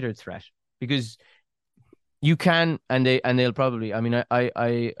the greater threat, because you can, they'll probably. I mean,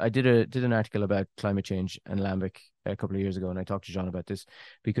 I did an article about climate change and lambic a couple of years ago, and I talked to John about this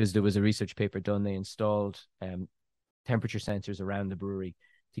because there was a research paper done. They installed temperature sensors around the brewery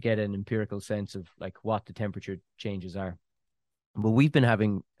to get an empirical sense of like what the temperature changes are. But we've been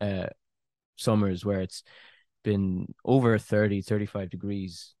having summers where it's been over 30, 35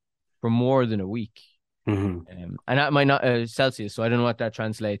 degrees for more than a week. Hmm. And that might not Celsius, so I don't know what that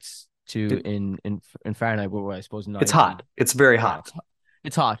translates to in Fahrenheit, but I suppose It's 90. hot. It's very Yeah, hot.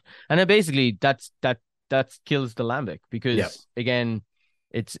 it's hot. And then basically that kills the lambic, Yep. because again,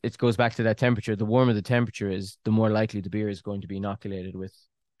 it goes back to that temperature. The warmer the temperature is, the more likely the beer is going to be inoculated with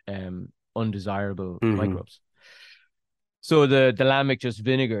undesirable Hmm. microbes. So the lambic just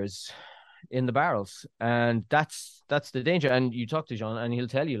vinegars in the barrels, and that's the danger. And you talk to John, and he'll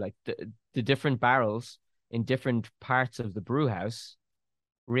tell you like the different barrels in different parts of the brew house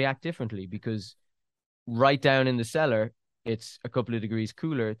react differently, because right down in the cellar it's a couple of degrees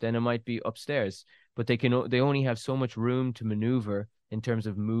cooler than it might be upstairs, but they only have so much room to maneuver in terms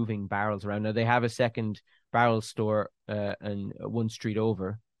of moving barrels around. Now they have a second barrel store and one street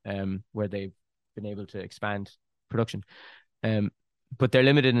over, where they've been able to expand production, um but they're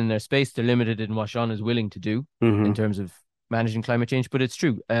limited in their space, they're limited in what Sean is willing to do in Hmm. terms of managing climate change. But it's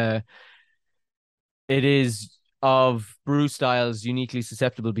true, it is of brew styles uniquely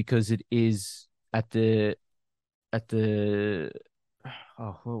susceptible, because it is at the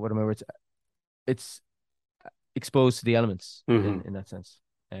oh, what am I words? It's exposed to the elements Hmm. in that sense.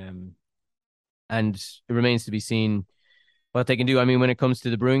 Um, and it remains to be seen what they can do. I mean, when it comes to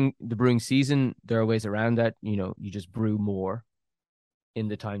the brewing season, there are ways around that. You just brew more in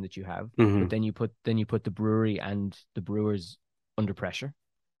the time that you have, but Hmm. then you put the brewery and the brewers under pressure,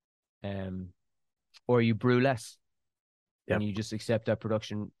 um, or you brew less and Yep. you just accept that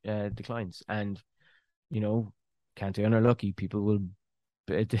production declines. And you know, Cantillon are lucky. People will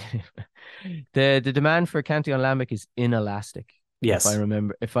the demand for Cantillon lambic is inelastic. Yes.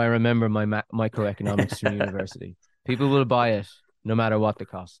 If I remember my microeconomics from university, people will buy it no matter what the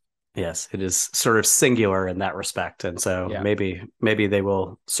cost. Yes, it is sort of singular in that respect, and so Yeah, maybe they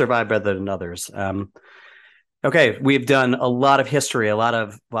will survive better than others. Okay, we've done a lot of history, a lot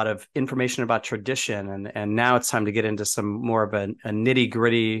of information about tradition, and now it's time to get into some more of a nitty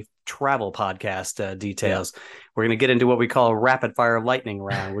gritty travel podcast yeah. details. We're going to get into what we call a rapid fire lightning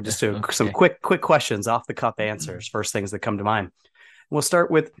round. We'll just do some Okay. quick questions, off the cuff answers, first things that come to mind. We'll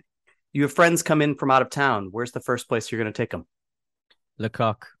start with, you have friends come in from out of town. Where's the first place you're going to take them,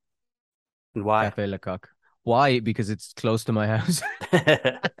 Lecoq, and why? Cafe Lecoq. Why? Because it's close to my house.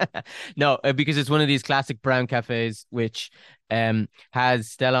 No, because it's one of these classic brown cafes which has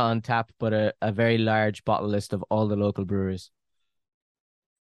Stella on tap, but a very large bottle list of all the local breweries.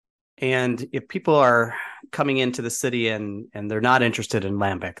 And if people are coming into the city and they're not interested in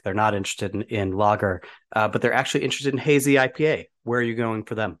lambic, they're not interested in lager, but they're actually interested in hazy IPA, where are you going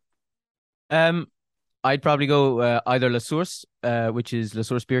for them? Um, I'd probably go either La Source, which is La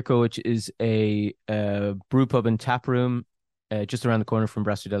Source Beer Co., which is a brew pub and tap room just around the corner from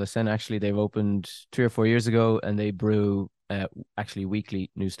Brasserie de la Seine. Actually, they've opened 3 or 4 years ago, and they brew actually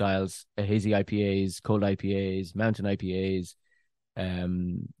weekly new styles: hazy IPAs, cold IPAs, mountain IPAs.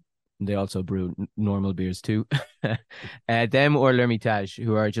 Um, they also brew normal beers too. Them or L'Hermitage,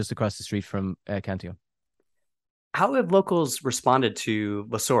 who are just across the street from Cantillon. How have locals responded to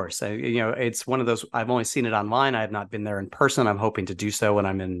La Source? It's one of those, I've only seen it online. I have not been there in person. I'm hoping to do so when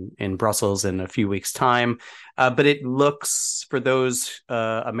I'm in Brussels in a few weeks' time. But it looks, for those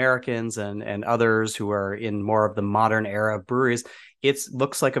Americans and others who are in more of the modern era of breweries, it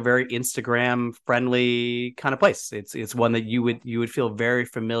looks like a very Instagram friendly kind of place. It's one that you would feel very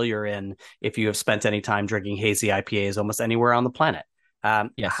familiar in if you have spent any time drinking hazy IPAs almost anywhere on the planet.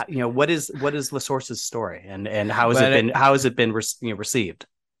 Yes. What is La Source's story, and how has it Well, been how has it been received?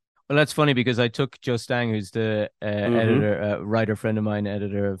 Well, that's funny because I took Joe Stang, who's the Mm-hmm. editor, writer friend of mine,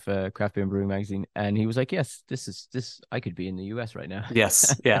 editor of Craft Beer and Brewing magazine, and he was like, "Yes, this. I could be in the US right now."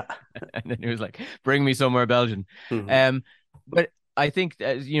 Yes, yeah. And then he was like, "Bring me somewhere Belgian." Mm-hmm. Um, but I think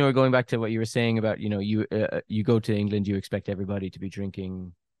going back to what you were saying about you go to England, you expect everybody to be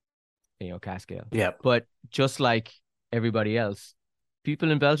drinking cask ale, Yeah. but just like everybody else, people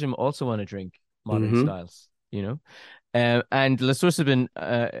in Belgium also want to drink modern Mm-hmm. styles. And La Source have been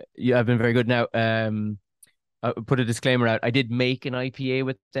very good. Now, I put a disclaimer out. I did make an IPA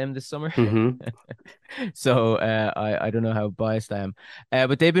with them this summer. Mm-hmm. So I don't know how biased I am,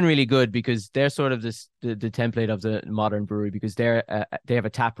 but they've been really good because they're sort of the template of the modern brewery because they have a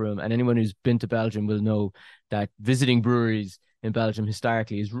tap room, and anyone who's been to Belgium will know that visiting breweries in Belgium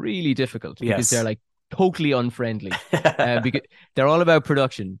historically is really difficult because they're Yes. like totally unfriendly, because they're all about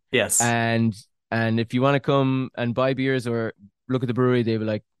production, Yes. and if you want to come and buy beers or look at the brewery, they will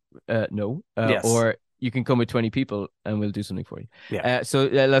like no, Yes. or you can come with 20 people and we'll do something for you. Yeah. So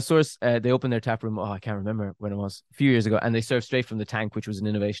La Source, they opened their tap room. Oh, I can't remember when it was, a few years ago, and they served straight from the tank, which was an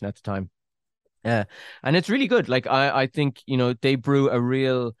innovation at the time. And it's really good. Like I think they brew a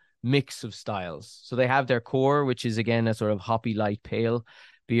real mix of styles. So they have their core, which is again a sort of hoppy light pale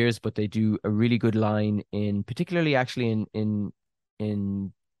beers, but they do a really good line in particularly actually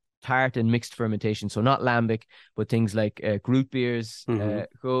in tart and mixed fermentation. So not lambic, but things like Groot beers, Mm-hmm.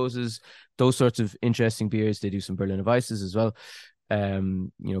 Goses, those sorts of interesting beers. They do some Berliner Weisses as well.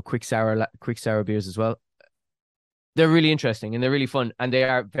 Quick sour beers as well. They're really interesting and they're really fun and they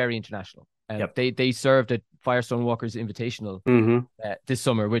are very international. Yep. They served at Firestone Walker's Invitational Mm-hmm. this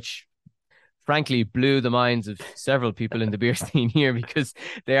summer, which frankly blew the minds of several people in the beer scene here because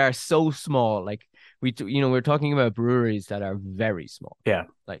they are so small. Like we're talking about breweries that are very small. Yeah.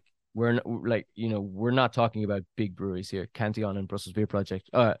 Like we're not talking about big breweries here. Cantillon and Brussels Beer Project,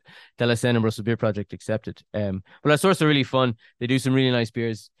 Delacen and Brussels Beer Project accepted. But our source are really fun. They do some really nice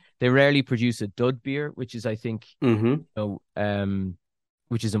beers. They rarely produce a dud beer, which is I think Mm-hmm.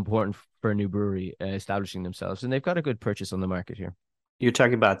 which is important for a new brewery establishing themselves, and they've got a good purchase on the market here. You're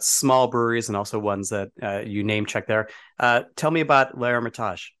talking about small breweries and also ones that you name check there. Tell me about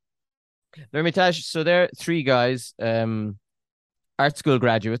L'Hermitage. L'Hermitage, so they're three guys, art school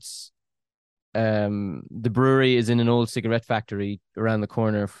graduates. The brewery is in an old cigarette factory around the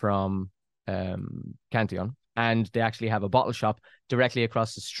corner from Cantillon, and they actually have a bottle shop directly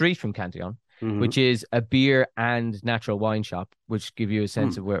across the street from Cantillon, Mm-hmm. which is a beer and natural wine shop, which give you a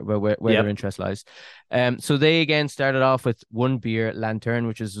sense of where their Yep. interest lies. So they again started off with one beer, Lantern,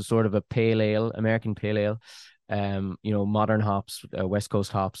 which is a sort of a pale ale, American pale ale. Modern hops, West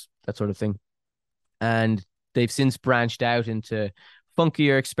Coast hops, that sort of thing. And they've since branched out into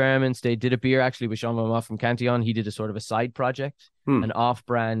funkier experiments. They did a beer actually with Jean Valmont from Cantillon. He did a sort of a side project, Hmm. an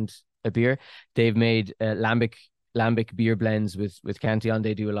off-brand a beer. They've made lambic beer blends with Cantillon.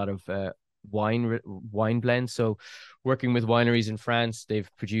 They do a lot of wine blends. So working with wineries in France, they've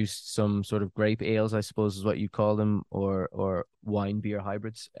produced some sort of grape ales, I suppose is what you call them, or wine beer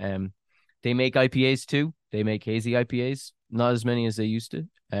hybrids. They make IPAs too. They make hazy IPAs, not as many as they used to.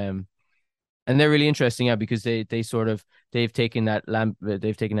 And they're really interesting, yeah, because they've taken that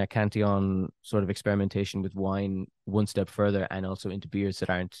Cantillon sort of experimentation with wine one step further and also into beers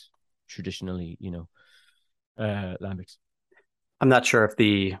that aren't traditionally, lambics. I'm not sure if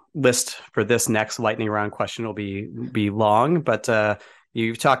the list for this next lightning round question will be long, but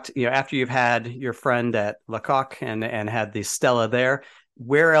you've talked, after you've had your friend at Lecoq and had the Stella there,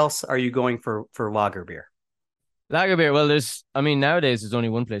 where else are you going for lager beer? Lager beer. Well, nowadays there's only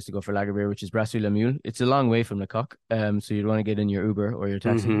one place to go for lager beer, which is Brasserie La Mule. It's a long way from Lecoq, so you'd want to get in your Uber or your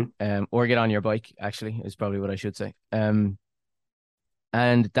taxi, Mm-hmm. or get on your bike. Actually, is probably what I should say.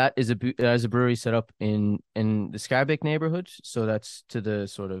 And that is a brewery set up in the Schaerbeek neighborhood, so that's to the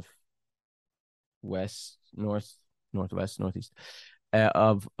sort of west, north, northwest, northeast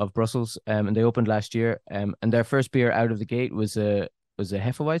of Brussels. And they opened last year. And their first beer out of the gate was a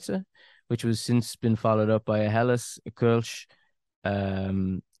Hefeweizen, which was since been followed up by a Helles, a Kölsch,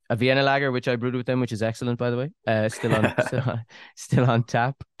 a Vienna Lager, which I brewed with them, which is excellent, by the way. Still on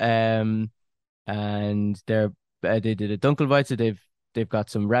tap. And they did a Dunkelweizen. They've got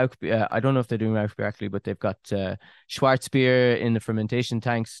some Rauch. I don't know if they're doing Rauch beer actually, but they've got Schwarzbier in the fermentation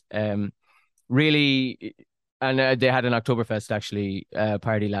tanks. Really, and they had an Oktoberfest actually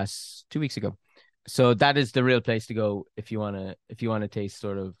party last 2 weeks ago. So that is the real place to go if you wanna taste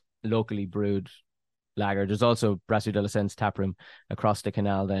sort of locally brewed lager. There's also Brasserie de la Seine's tap room across the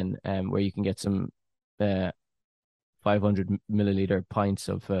canal then, where you can get some 500 milliliter pints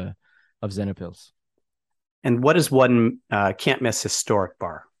of Zenopils. And what is one can't miss historic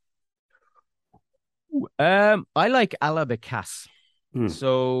bar? I like a la Becasse. Mm.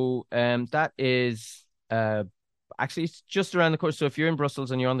 So that is actually it's just around the corner. So if you're in Brussels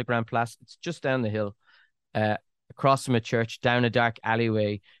and you're on the Grand Place, it's just down the hill, across from a church, down a dark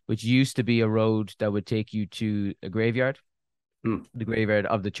alleyway, which used to be a road that would take you to a graveyard. The graveyard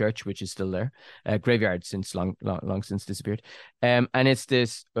of the church, which is still there. Graveyard since long since disappeared. And it's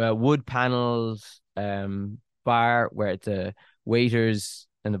this wood paneled bar where the waiters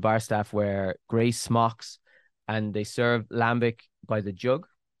and the bar staff wear grey smocks, and they serve lambic by the jug.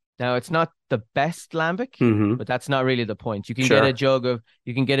 Now, it's not the best lambic, but that's not really the point. You can get a jug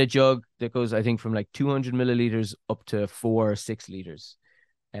that goes, I think, from like 200 milliliters up to 4 or 6 liters.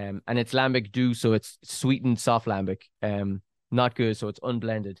 And it's lambic doux, so it's sweetened soft lambic. Not good, so it's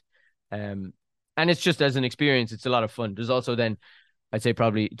unblended. And it's just as an experience, it's a lot of fun. There's also then, I'd say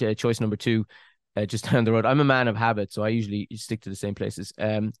probably choice number 2, just down the road. I'm a man of habit, so I usually stick to the same places.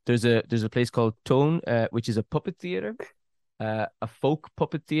 There's a place called Tone, which is a puppet theater. A folk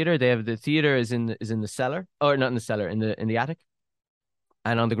puppet theater. They have the theater is in the cellar, or not in the cellar, in the attic,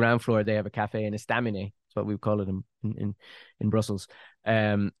 and on the ground floor they have a cafe and a staminet. That's what we call it in Brussels.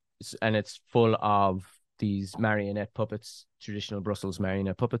 And it's full of these marionette puppets, traditional Brussels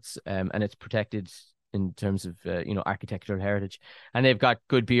marionette puppets, and it's protected in terms of architectural heritage. And they've got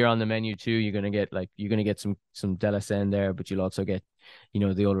good beer on the menu too. You're gonna get some De La Seine there, but you'll also get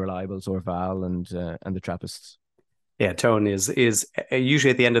the old reliables, Orval and the Trappists. Yeah, Tone is usually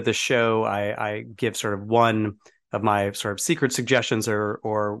at the end of the show. I give sort of one of my sort of secret suggestions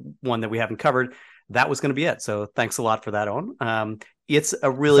or one that we haven't covered. That was going to be it. So thanks a lot for that, Owen. It's a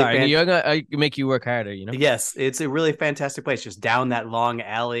really I make you work harder, Yes, it's a really fantastic place. Just down that long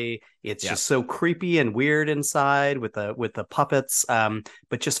alley. It's just so creepy and weird inside with the puppets.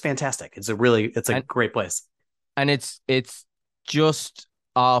 But just fantastic. It's a great place. And it's just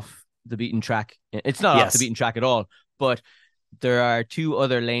off the beaten track. It's not off the beaten track at all. But there are 2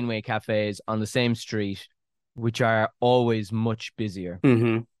 other laneway cafes on the same street, which are always much busier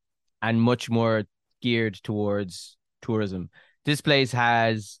and much more geared towards tourism. This place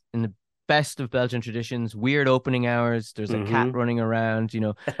has, in the best of Belgian traditions, weird opening hours. There's a cat running around,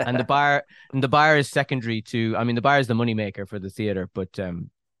 and the bar is secondary to. I mean, the bar is the moneymaker for the theater, but the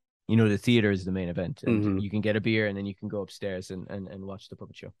theater is the main event, and you can get a beer and then you can go upstairs and watch the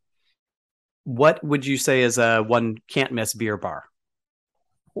puppet show. What would you say is a one can't miss beer bar?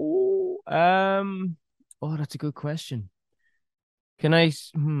 That's a good question. Can I?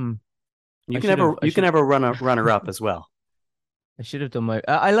 You can have a runner up as well. I should have done my.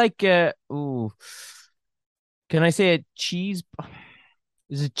 I like. Can I say a cheese?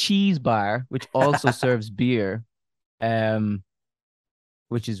 There's a cheese bar which also serves beer,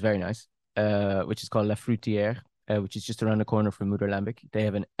 which is very nice. Which is called La Fruitière, which is just around the corner from Moeder Lambic. They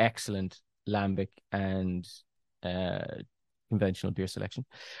have an excellent lambic and conventional beer selection.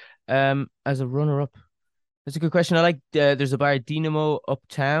 As a runner-up, that's a good question. I like there's a bar Dynamo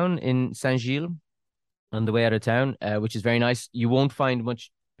uptown in Saint-Gilles on the way out of town, which is very nice. You won't find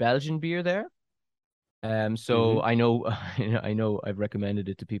much Belgian beer there. So I know I've recommended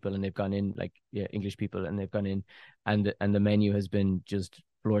it to people and they've gone in, like English people, and they've gone in and the menu has been just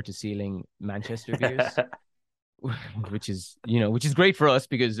floor to ceiling Manchester beers. which is great for us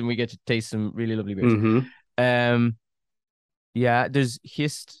because then we get to taste some really lovely beers. There's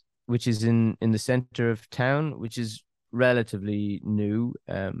Hist, which is in the center of town, which is relatively new.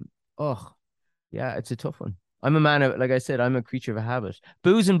 It's a tough one. I'm a man of, like I said, I'm a creature of a habit.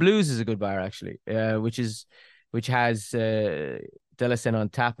 Booze and Blues is a good bar actually, which has De La Seine on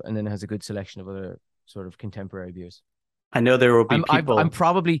tap and then has a good selection of other sort of contemporary beers. I know there will be people.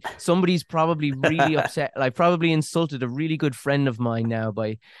 Somebody's probably really upset. I probably insulted a really good friend of mine now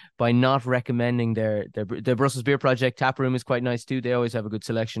by not recommending their Brussels Beer Project tap room is quite nice too. They always have a good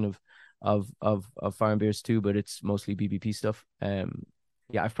selection of foreign beers too, but it's mostly BBP stuff.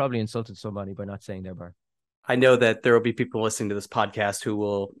 I've probably insulted somebody by not saying their bar. I know that there will be people listening to this podcast who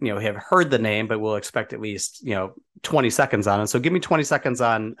will, have heard the name, but will expect at least, 20 seconds on it. So give me 20 seconds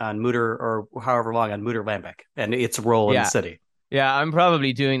on Moeder, or however long, on Moeder Lambic and its role in the city. Yeah, I'm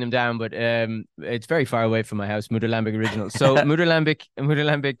probably doing them down, but it's very far away from my house, Moeder Lambic Original. So Moeder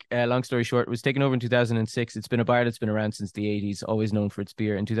Lambic, long story short, was taken over in 2006. It's been a bar that's been around since the 80s, always known for its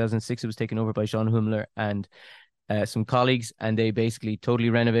beer. In 2006, it was taken over by Jean Hummler and some colleagues, and they basically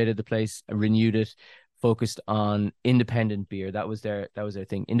totally renovated the place, renewed it, focused on independent beer. That was their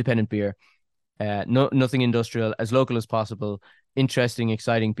thing. Independent beer, nothing industrial, as local as possible. Interesting,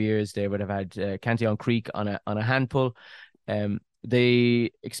 exciting beers. They would have had Cantillon Creek on a hand pull. They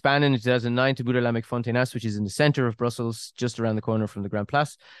expanded in 2009 to Moeder Lambic Fontenas, which is in the center of Brussels, just around the corner from the Grand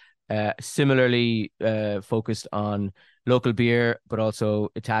Place. Similarly, focused on local beer, but also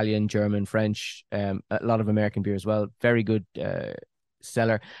Italian, German, French, a lot of American beer as well. Very good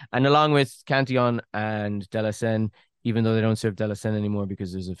cellar. And along with Cantillon and De La Seine, even though they don't serve De La Seine anymore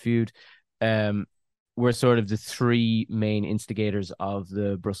because there's a feud, um, were sort of the three main instigators of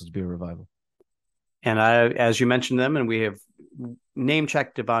the Brussels beer revival. And I, as you mentioned them, and we have name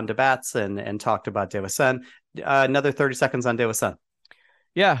checked Devon de Bats and talked about De La Seine. Another 30 seconds on De La Seine.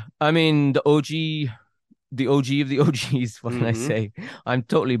 Yeah, I mean the OG of the OGs. What can I Mm-hmm. say? I'm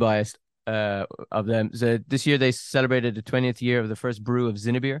totally biased of them. So this year they celebrated the 20th year of the first brew of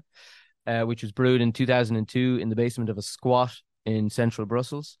Zinnebeer, which was brewed in 2002 in the basement of a squat in central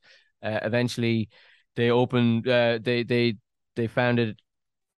Brussels. Eventually, they opened. They founded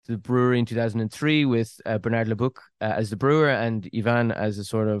the brewery in 2003 with Bernard Lebuc as the brewer and Eoghan as a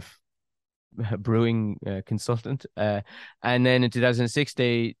sort of brewing consultant. And then in 2006,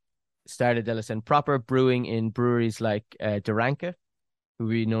 they started De La Seine proper, brewing in breweries like Duranca, who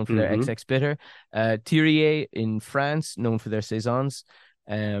we known for their Mm-hmm. XX bitter, Thirier in France, known for their saisons.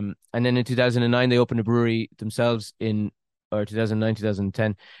 And then in 2009, they opened a brewery themselves or 2009,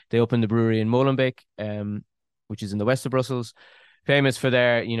 2010, they opened the brewery in Molenbeek, which is in the west of Brussels, famous for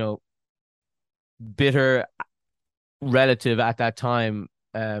their, bitter relative at that time,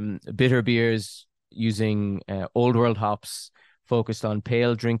 bitter beers using old world hops, focused on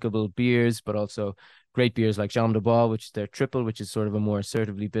pale drinkable beers, but also great beers like Jean de Bois, which is their triple, which is sort of a more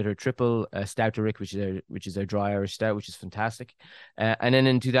assertively bitter triple, Stouterick, which is their dry Irish stout, which is fantastic. And then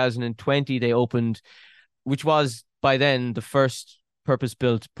in 2020 they opened, which was by then the first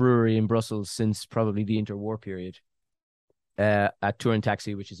purpose-built brewery in Brussels since probably the interwar period, at Turin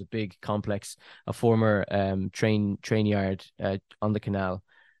Taxi, which is a big complex, a former train yard on the canal,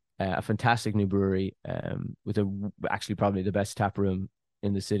 a fantastic new brewery, with actually probably the best tap room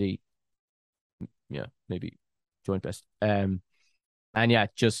in the city. Yeah, maybe joint best. And yeah,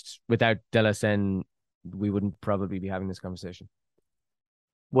 just without De La Seine, we wouldn't probably be having this conversation.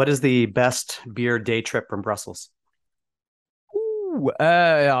 What is the best beer day trip from Brussels? Oh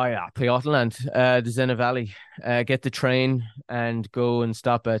yeah, Pajottenland, the Zena Valley. Get the train and go and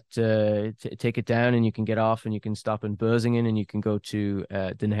stop at take it down, and you can get off and you can stop in Bözingen and you can go to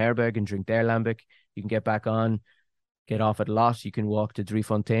Den Herberg and drink their lambic. You can get back on, get off at Lot. You can walk to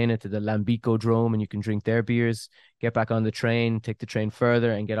Driefonteinen to the Lambico Drome and you can drink their beers. Get back on the train, take the train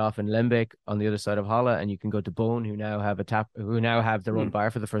further and get off in Lembeek on the other side of Halle, and you can go to Bone, who now have their own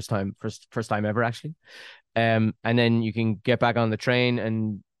bar for the first time ever actually. And then you can get back on the train,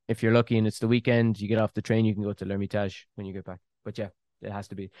 and if you're lucky and it's the weekend, you get off the train, you can go to L'Hermitage when you get back. But yeah, it has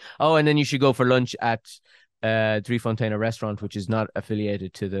to be. Oh, and then you should go for lunch at Driefonteinen restaurant, which is not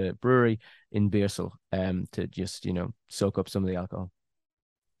affiliated to the brewery in Beersel, to just, soak up some of the alcohol.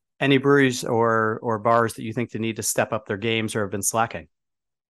 Any breweries or bars that you think they need to step up their games or have been slacking?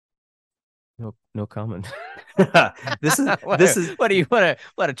 No comment. this is what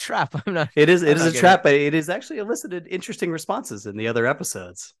a trap. It is a getting trap, but it is actually elicited interesting responses in the other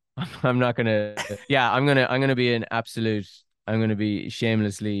episodes. I'm not gonna. Yeah, I'm gonna be an absolute. I'm gonna be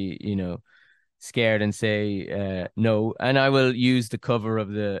shamelessly, scared and say no, and I will use the cover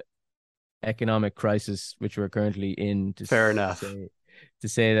of the economic crisis which we're currently in to Fair enough.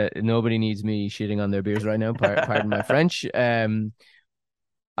 say that nobody needs me shitting on their beers right now. Pardon my French.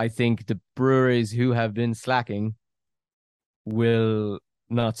 I think the breweries who have been slacking will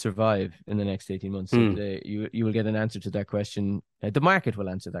not survive in the next 18 months. So you will get an answer to that question. The market will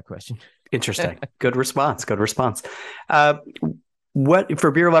answer that question. Interesting. Good response. What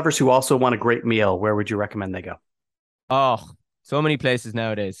for beer lovers who also want a great meal, where would you recommend they go? Oh, so many places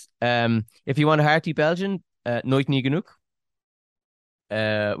nowadays. If you want a hearty Belgian, Nooit Niet Genoeg,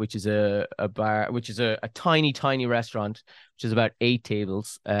 which is a bar, which is a tiny restaurant, which is about 8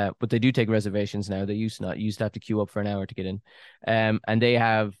 tables. But they do take reservations now. They used not. You used to have to queue up for an hour to get in. And they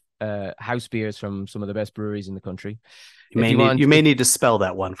have house beers from some of the best breweries in the country. You may need to spell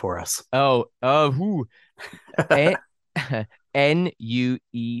that one for us. Who? NUETNIGENOUGH.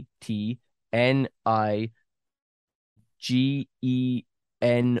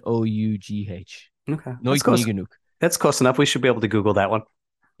 Okay. Nooit Niet Genoeg. That's close enough. We should be able to Google that one.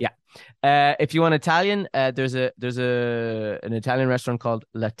 Yeah. If you want Italian, there's an Italian restaurant called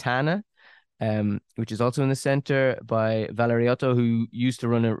La Tana, which is also in the center by Valeriotto, who used to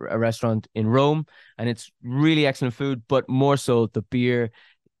run a restaurant in Rome, and it's really excellent food, but more so the beer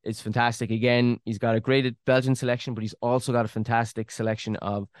is fantastic. Again, he's got a great Belgian selection, but he's also got a fantastic selection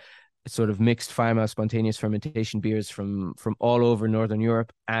of sort of mixed farmhouse spontaneous fermentation beers from all over Northern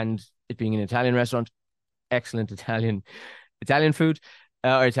Europe, and it being an Italian restaurant, excellent Italian food,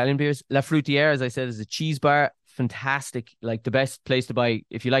 or Italian beers. La Fruitière, as I said, is a cheese bar, fantastic, like the best place to buy.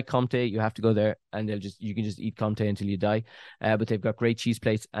 If you like Comte, you have to go there, and you can just eat Comte until you die. But they've got great cheese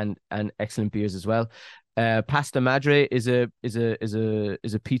plates and excellent beers as well. Pasta Madre is a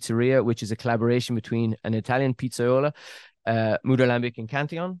pizzeria, which is a collaboration between an Italian pizzaiola, Mudo Lambic and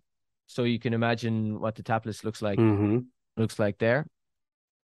Cantillon. So you can imagine what the tap list looks like there.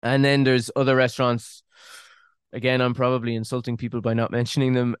 And then there's other restaurants. Again, I'm probably insulting people by not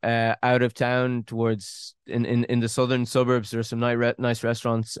mentioning them. Out of town towards in the southern suburbs, there are some nice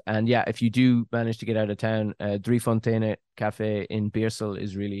restaurants. And yeah, if you do manage to get out of town, Drie Fonteinen Cafe in Beersel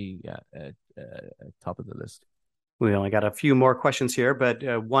is really top of the list. We only got a few more questions here, but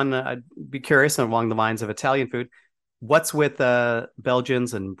one, I'd be curious along the lines of Italian food. What's with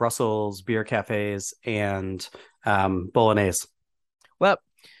Belgians and Brussels beer cafes and Bolognese? Well,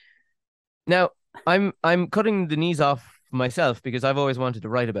 now I'm cutting the knees off myself because I've always wanted to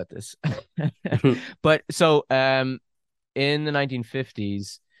write about this. But so in the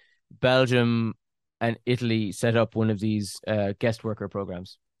 1950s, Belgium and Italy set up one of these guest worker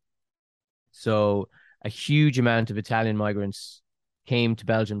programs. So a huge amount of Italian migrants came to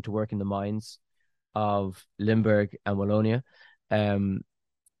Belgium to work in the mines of Limburg and Wallonia. And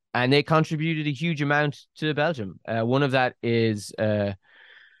they contributed a huge amount to Belgium. One of that is a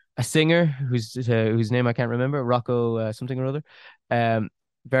singer whose name I can't remember, Rocco something or other.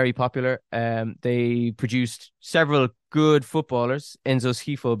 Very popular. They produced several good footballers, Enzo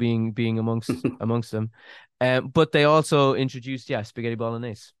Schifo being amongst them. But they also introduced spaghetti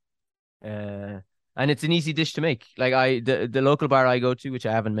bolognese. And it's an easy dish to make. Like the local bar I go to, which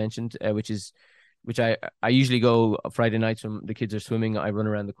I haven't mentioned, which I usually go Friday nights when the kids are swimming. I run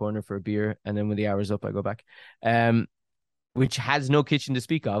around the corner for a beer, and then when the hour's up, I go back. Which has no kitchen to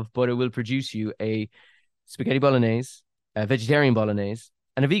speak of, but it will produce you a spaghetti bolognese, a vegetarian bolognese,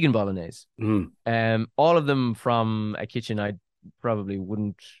 and a vegan bolognese. All of them from a kitchen I probably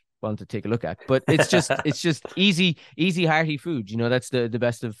wouldn't want to take a look at, but it's just easy, hearty food. You know, that's the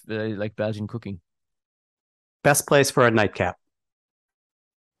best of like Belgian cooking. Best place for a nightcap?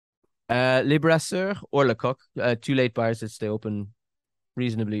 Les Brasseurs or Le Coq, two late bars that stay open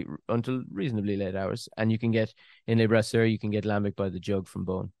until reasonably late hours, and you can get in Les Brasseurs, you can get lambic by the jug from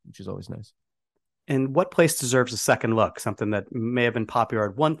Bone, which is always nice. And what place deserves a second look? Something that may have been popular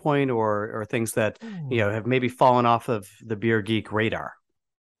at one point, or things that have maybe fallen off of the beer geek radar.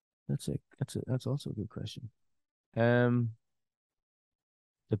 That's also a good question. The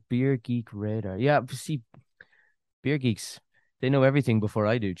beer geek radar, yeah. See, beer geeks, they know everything before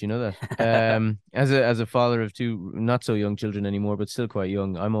I do. Do you know that? As a father of two not so young children anymore, but still quite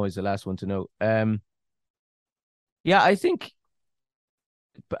young, I'm always the last one to know. Yeah, I think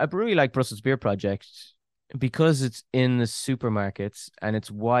a brewery like Brussels Beer Project, because it's in the supermarkets and it's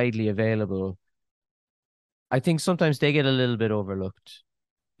widely available, I think sometimes they get a little bit overlooked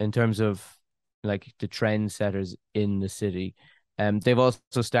in terms of like the trendsetters in the city. They've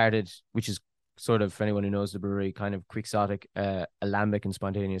also started, which is sort of, for anyone who knows the brewery, kind of quixotic, a lambic and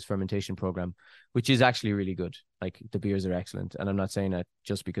spontaneous fermentation program, which is actually really good. Like the beers are excellent, and I'm not saying that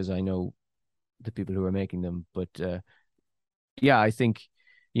just because I know the people who are making them, but yeah, I think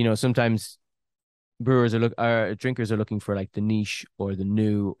sometimes drinkers are looking for like the niche or the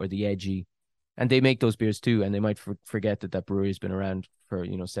new or the edgy, and they make those beers too, and they might forget that brewery has been around for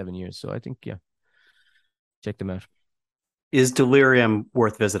 7 years. So I think check them out. Is Delirium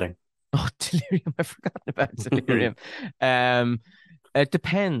worth visiting? Oh, Delirium! I've forgotten about Delirium. It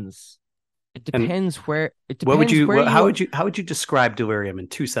depends. It depends where. It depends how would you describe Delirium in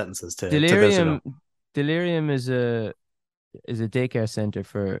 2 sentences to Delirium? visit? Delirium is a daycare center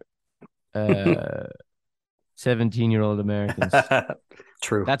for 17-year-old Americans.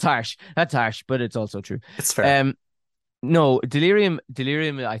 True. That's harsh, but it's also true. It's fair. No, Delirium.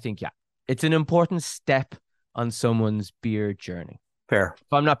 I think it's an important step on someone's beer journey. Fair.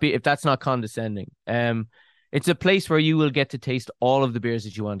 If that's not condescending. It's a place where you will get to taste all of the beers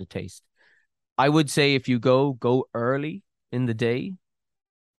that you want to taste. I would say if you go early in the day,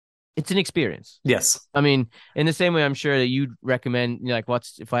 it's an experience. Yes. I mean, in the same way, I'm sure that you'd recommend, like,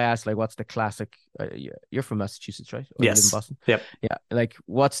 if I ask, like, what's the classic, you're from Massachusetts, right? Or yes. You live in Boston? Yep. Yeah. Like,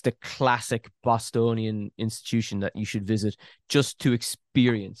 what's the classic Bostonian institution that you should visit just to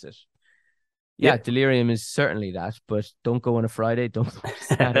experience it? Yeah, yep. Delirium is certainly that, but don't go on a Friday, don't go on a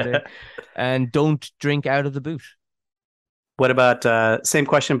Saturday, and don't drink out of the boot. What about, same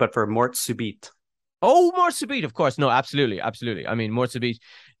question, but for Mort Subite? Oh, Mort Subite, of course. No, absolutely. I mean, Mort Subite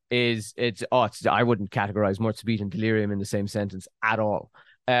I wouldn't categorize Mort Subite and Delirium in the same sentence at all.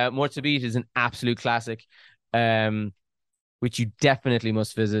 Mort Subite is an absolute classic. which you definitely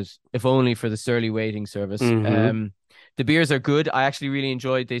must visit, if only for the surly waiting service. Mm-hmm. The beers are good. I actually really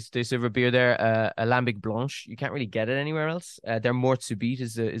enjoyed. They serve a beer there, Alambic Blanche. You can't really get it anywhere else. Their Mort Subite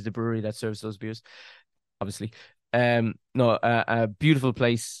is the brewery that serves those beers, obviously. No, a beautiful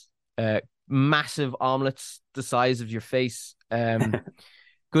place. Massive omelets the size of your face.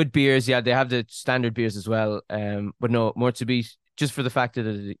 Good beers. Yeah, they have the standard beers as well. But no, Mort Subite, just for the fact that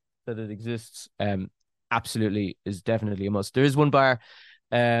it exists, absolutely is definitely a must. There is one bar,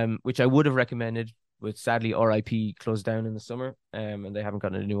 which I would have recommended, but sadly RIP closed down in the summer, and they haven't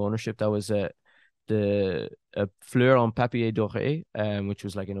gotten a new ownership. That was the Fleur en Papier Doré, which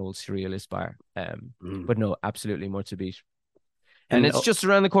was like an old surrealist bar. But no, absolutely more to beat. And And it's just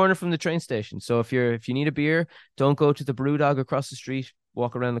around the corner from the train station. So if you need a beer, don't go to the Brewdog across the street.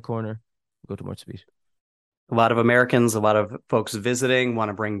 Walk around the corner, go to Mortsbeat. a lot of Americans, a lot of folks visiting want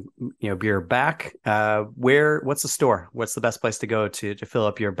to bring beer back. What's the store? What's the best place to go to fill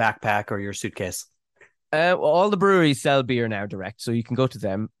up your backpack or your suitcase? Well, all the breweries sell beer now direct, so you can go to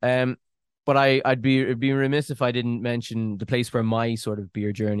them. But it'd be remiss if I didn't mention the place where my sort of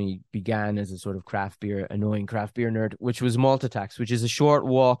beer journey began as a sort of annoying craft beer nerd, which was Malta Tax, which is a short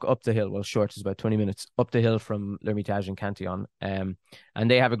walk up the hill. Well, short is about 20 minutes up the hill from L'Hermitage and Cantillon. And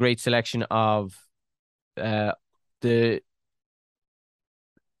they have a great selection of the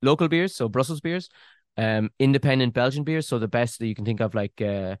local beers, so Brussels beers, independent Belgian beers, so the best that you can think of, like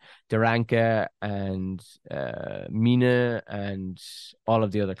De Ranke and Mina and all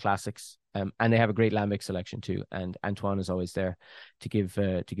of the other classics. And they have a great lambic selection too. And Antoine is always there to give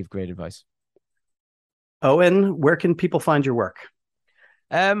great advice. Owen, where can people find your work?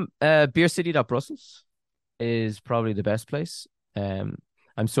 Beercity.Brussels is probably the best place.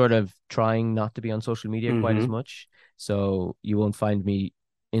 I'm sort of trying not to be on social media quite as much, so you won't find me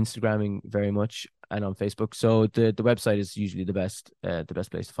Instagramming very much and on Facebook. So the website is usually the best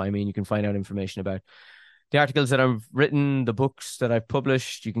place to find me, and you can find out information about the articles that I've written, the books that I've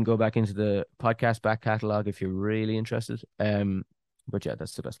published. You can go back into the podcast back catalog if you're really interested. But yeah,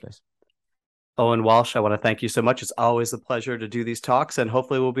 that's the best place. Owen Walsh, I want to thank you so much. It's always a pleasure to do these talks, and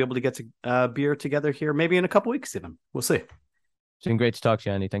hopefully we'll be able to get to beer together here maybe in a couple weeks even. We'll see. It's been great to talk to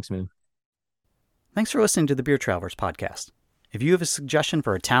you, Andy. Thanks a million. Thanks for listening to the Beer Travelers podcast. If you have a suggestion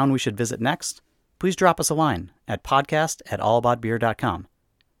for a town we should visit next, please drop us a line at podcast@allaboutbeer.com.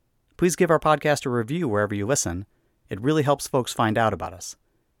 Please give our podcast a review wherever you listen. It really helps folks find out about us.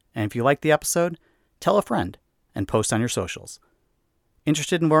 And if you like the episode, tell a friend and post on your socials.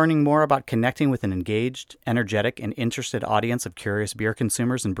 Interested in learning more about connecting with an engaged, energetic, and interested audience of curious beer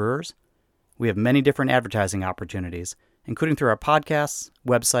consumers and brewers? We have many different advertising opportunities, including through our podcasts,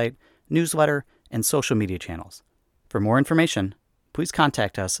 website, newsletter, and social media channels. For more information, please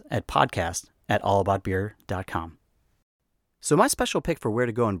contact us at podcast@allaboutbeer.com. So my special pick for where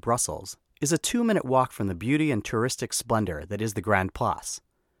to go in Brussels is a 2-minute walk from the beauty and touristic splendor that is the Grand Place.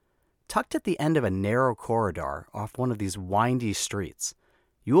 Tucked at the end of a narrow corridor off one of these windy streets,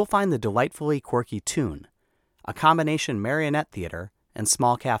 you will find the delightfully quirky Toon, a combination marionette theater and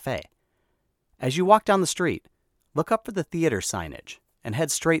small cafe. As you walk down the street, look up for the theater signage and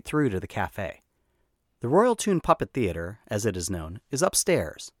head straight through to the cafe. The Royal Toon Puppet Theater, as it is known, is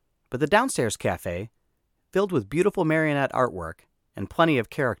upstairs, but the downstairs cafe, filled with beautiful marionette artwork and plenty of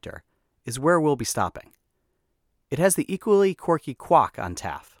character, is where we'll be stopping. It has the equally quirky Quack on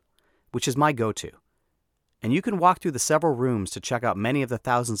tap, which is my go-to, and you can walk through the several rooms to check out many of the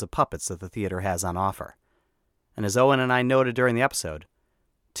thousands of puppets that the theater has on offer. And as Owen and I noted during the episode,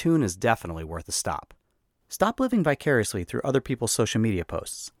 Toon is definitely worth a stop. Stop living vicariously through other people's social media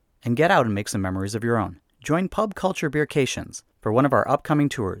posts, and get out and make some memories of your own. Join Pub Culture Beercations for one of our upcoming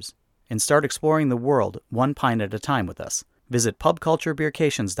tours, and start exploring the world one pint at a time with us. Visit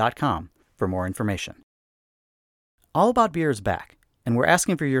pubculturebeercations.com for more information. All About Beer is back, and we're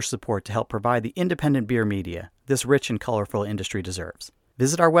asking for your support to help provide the independent beer media this rich and colorful industry deserves.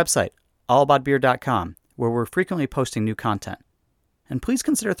 Visit our website, allaboutbeer.com, where we're frequently posting new content. And please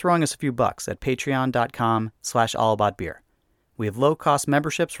consider throwing us a few bucks at patreon.com/allaboutbeer. We have low-cost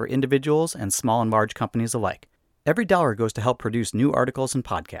memberships for individuals and small and large companies alike. Every dollar goes to help produce new articles and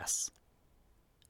podcasts.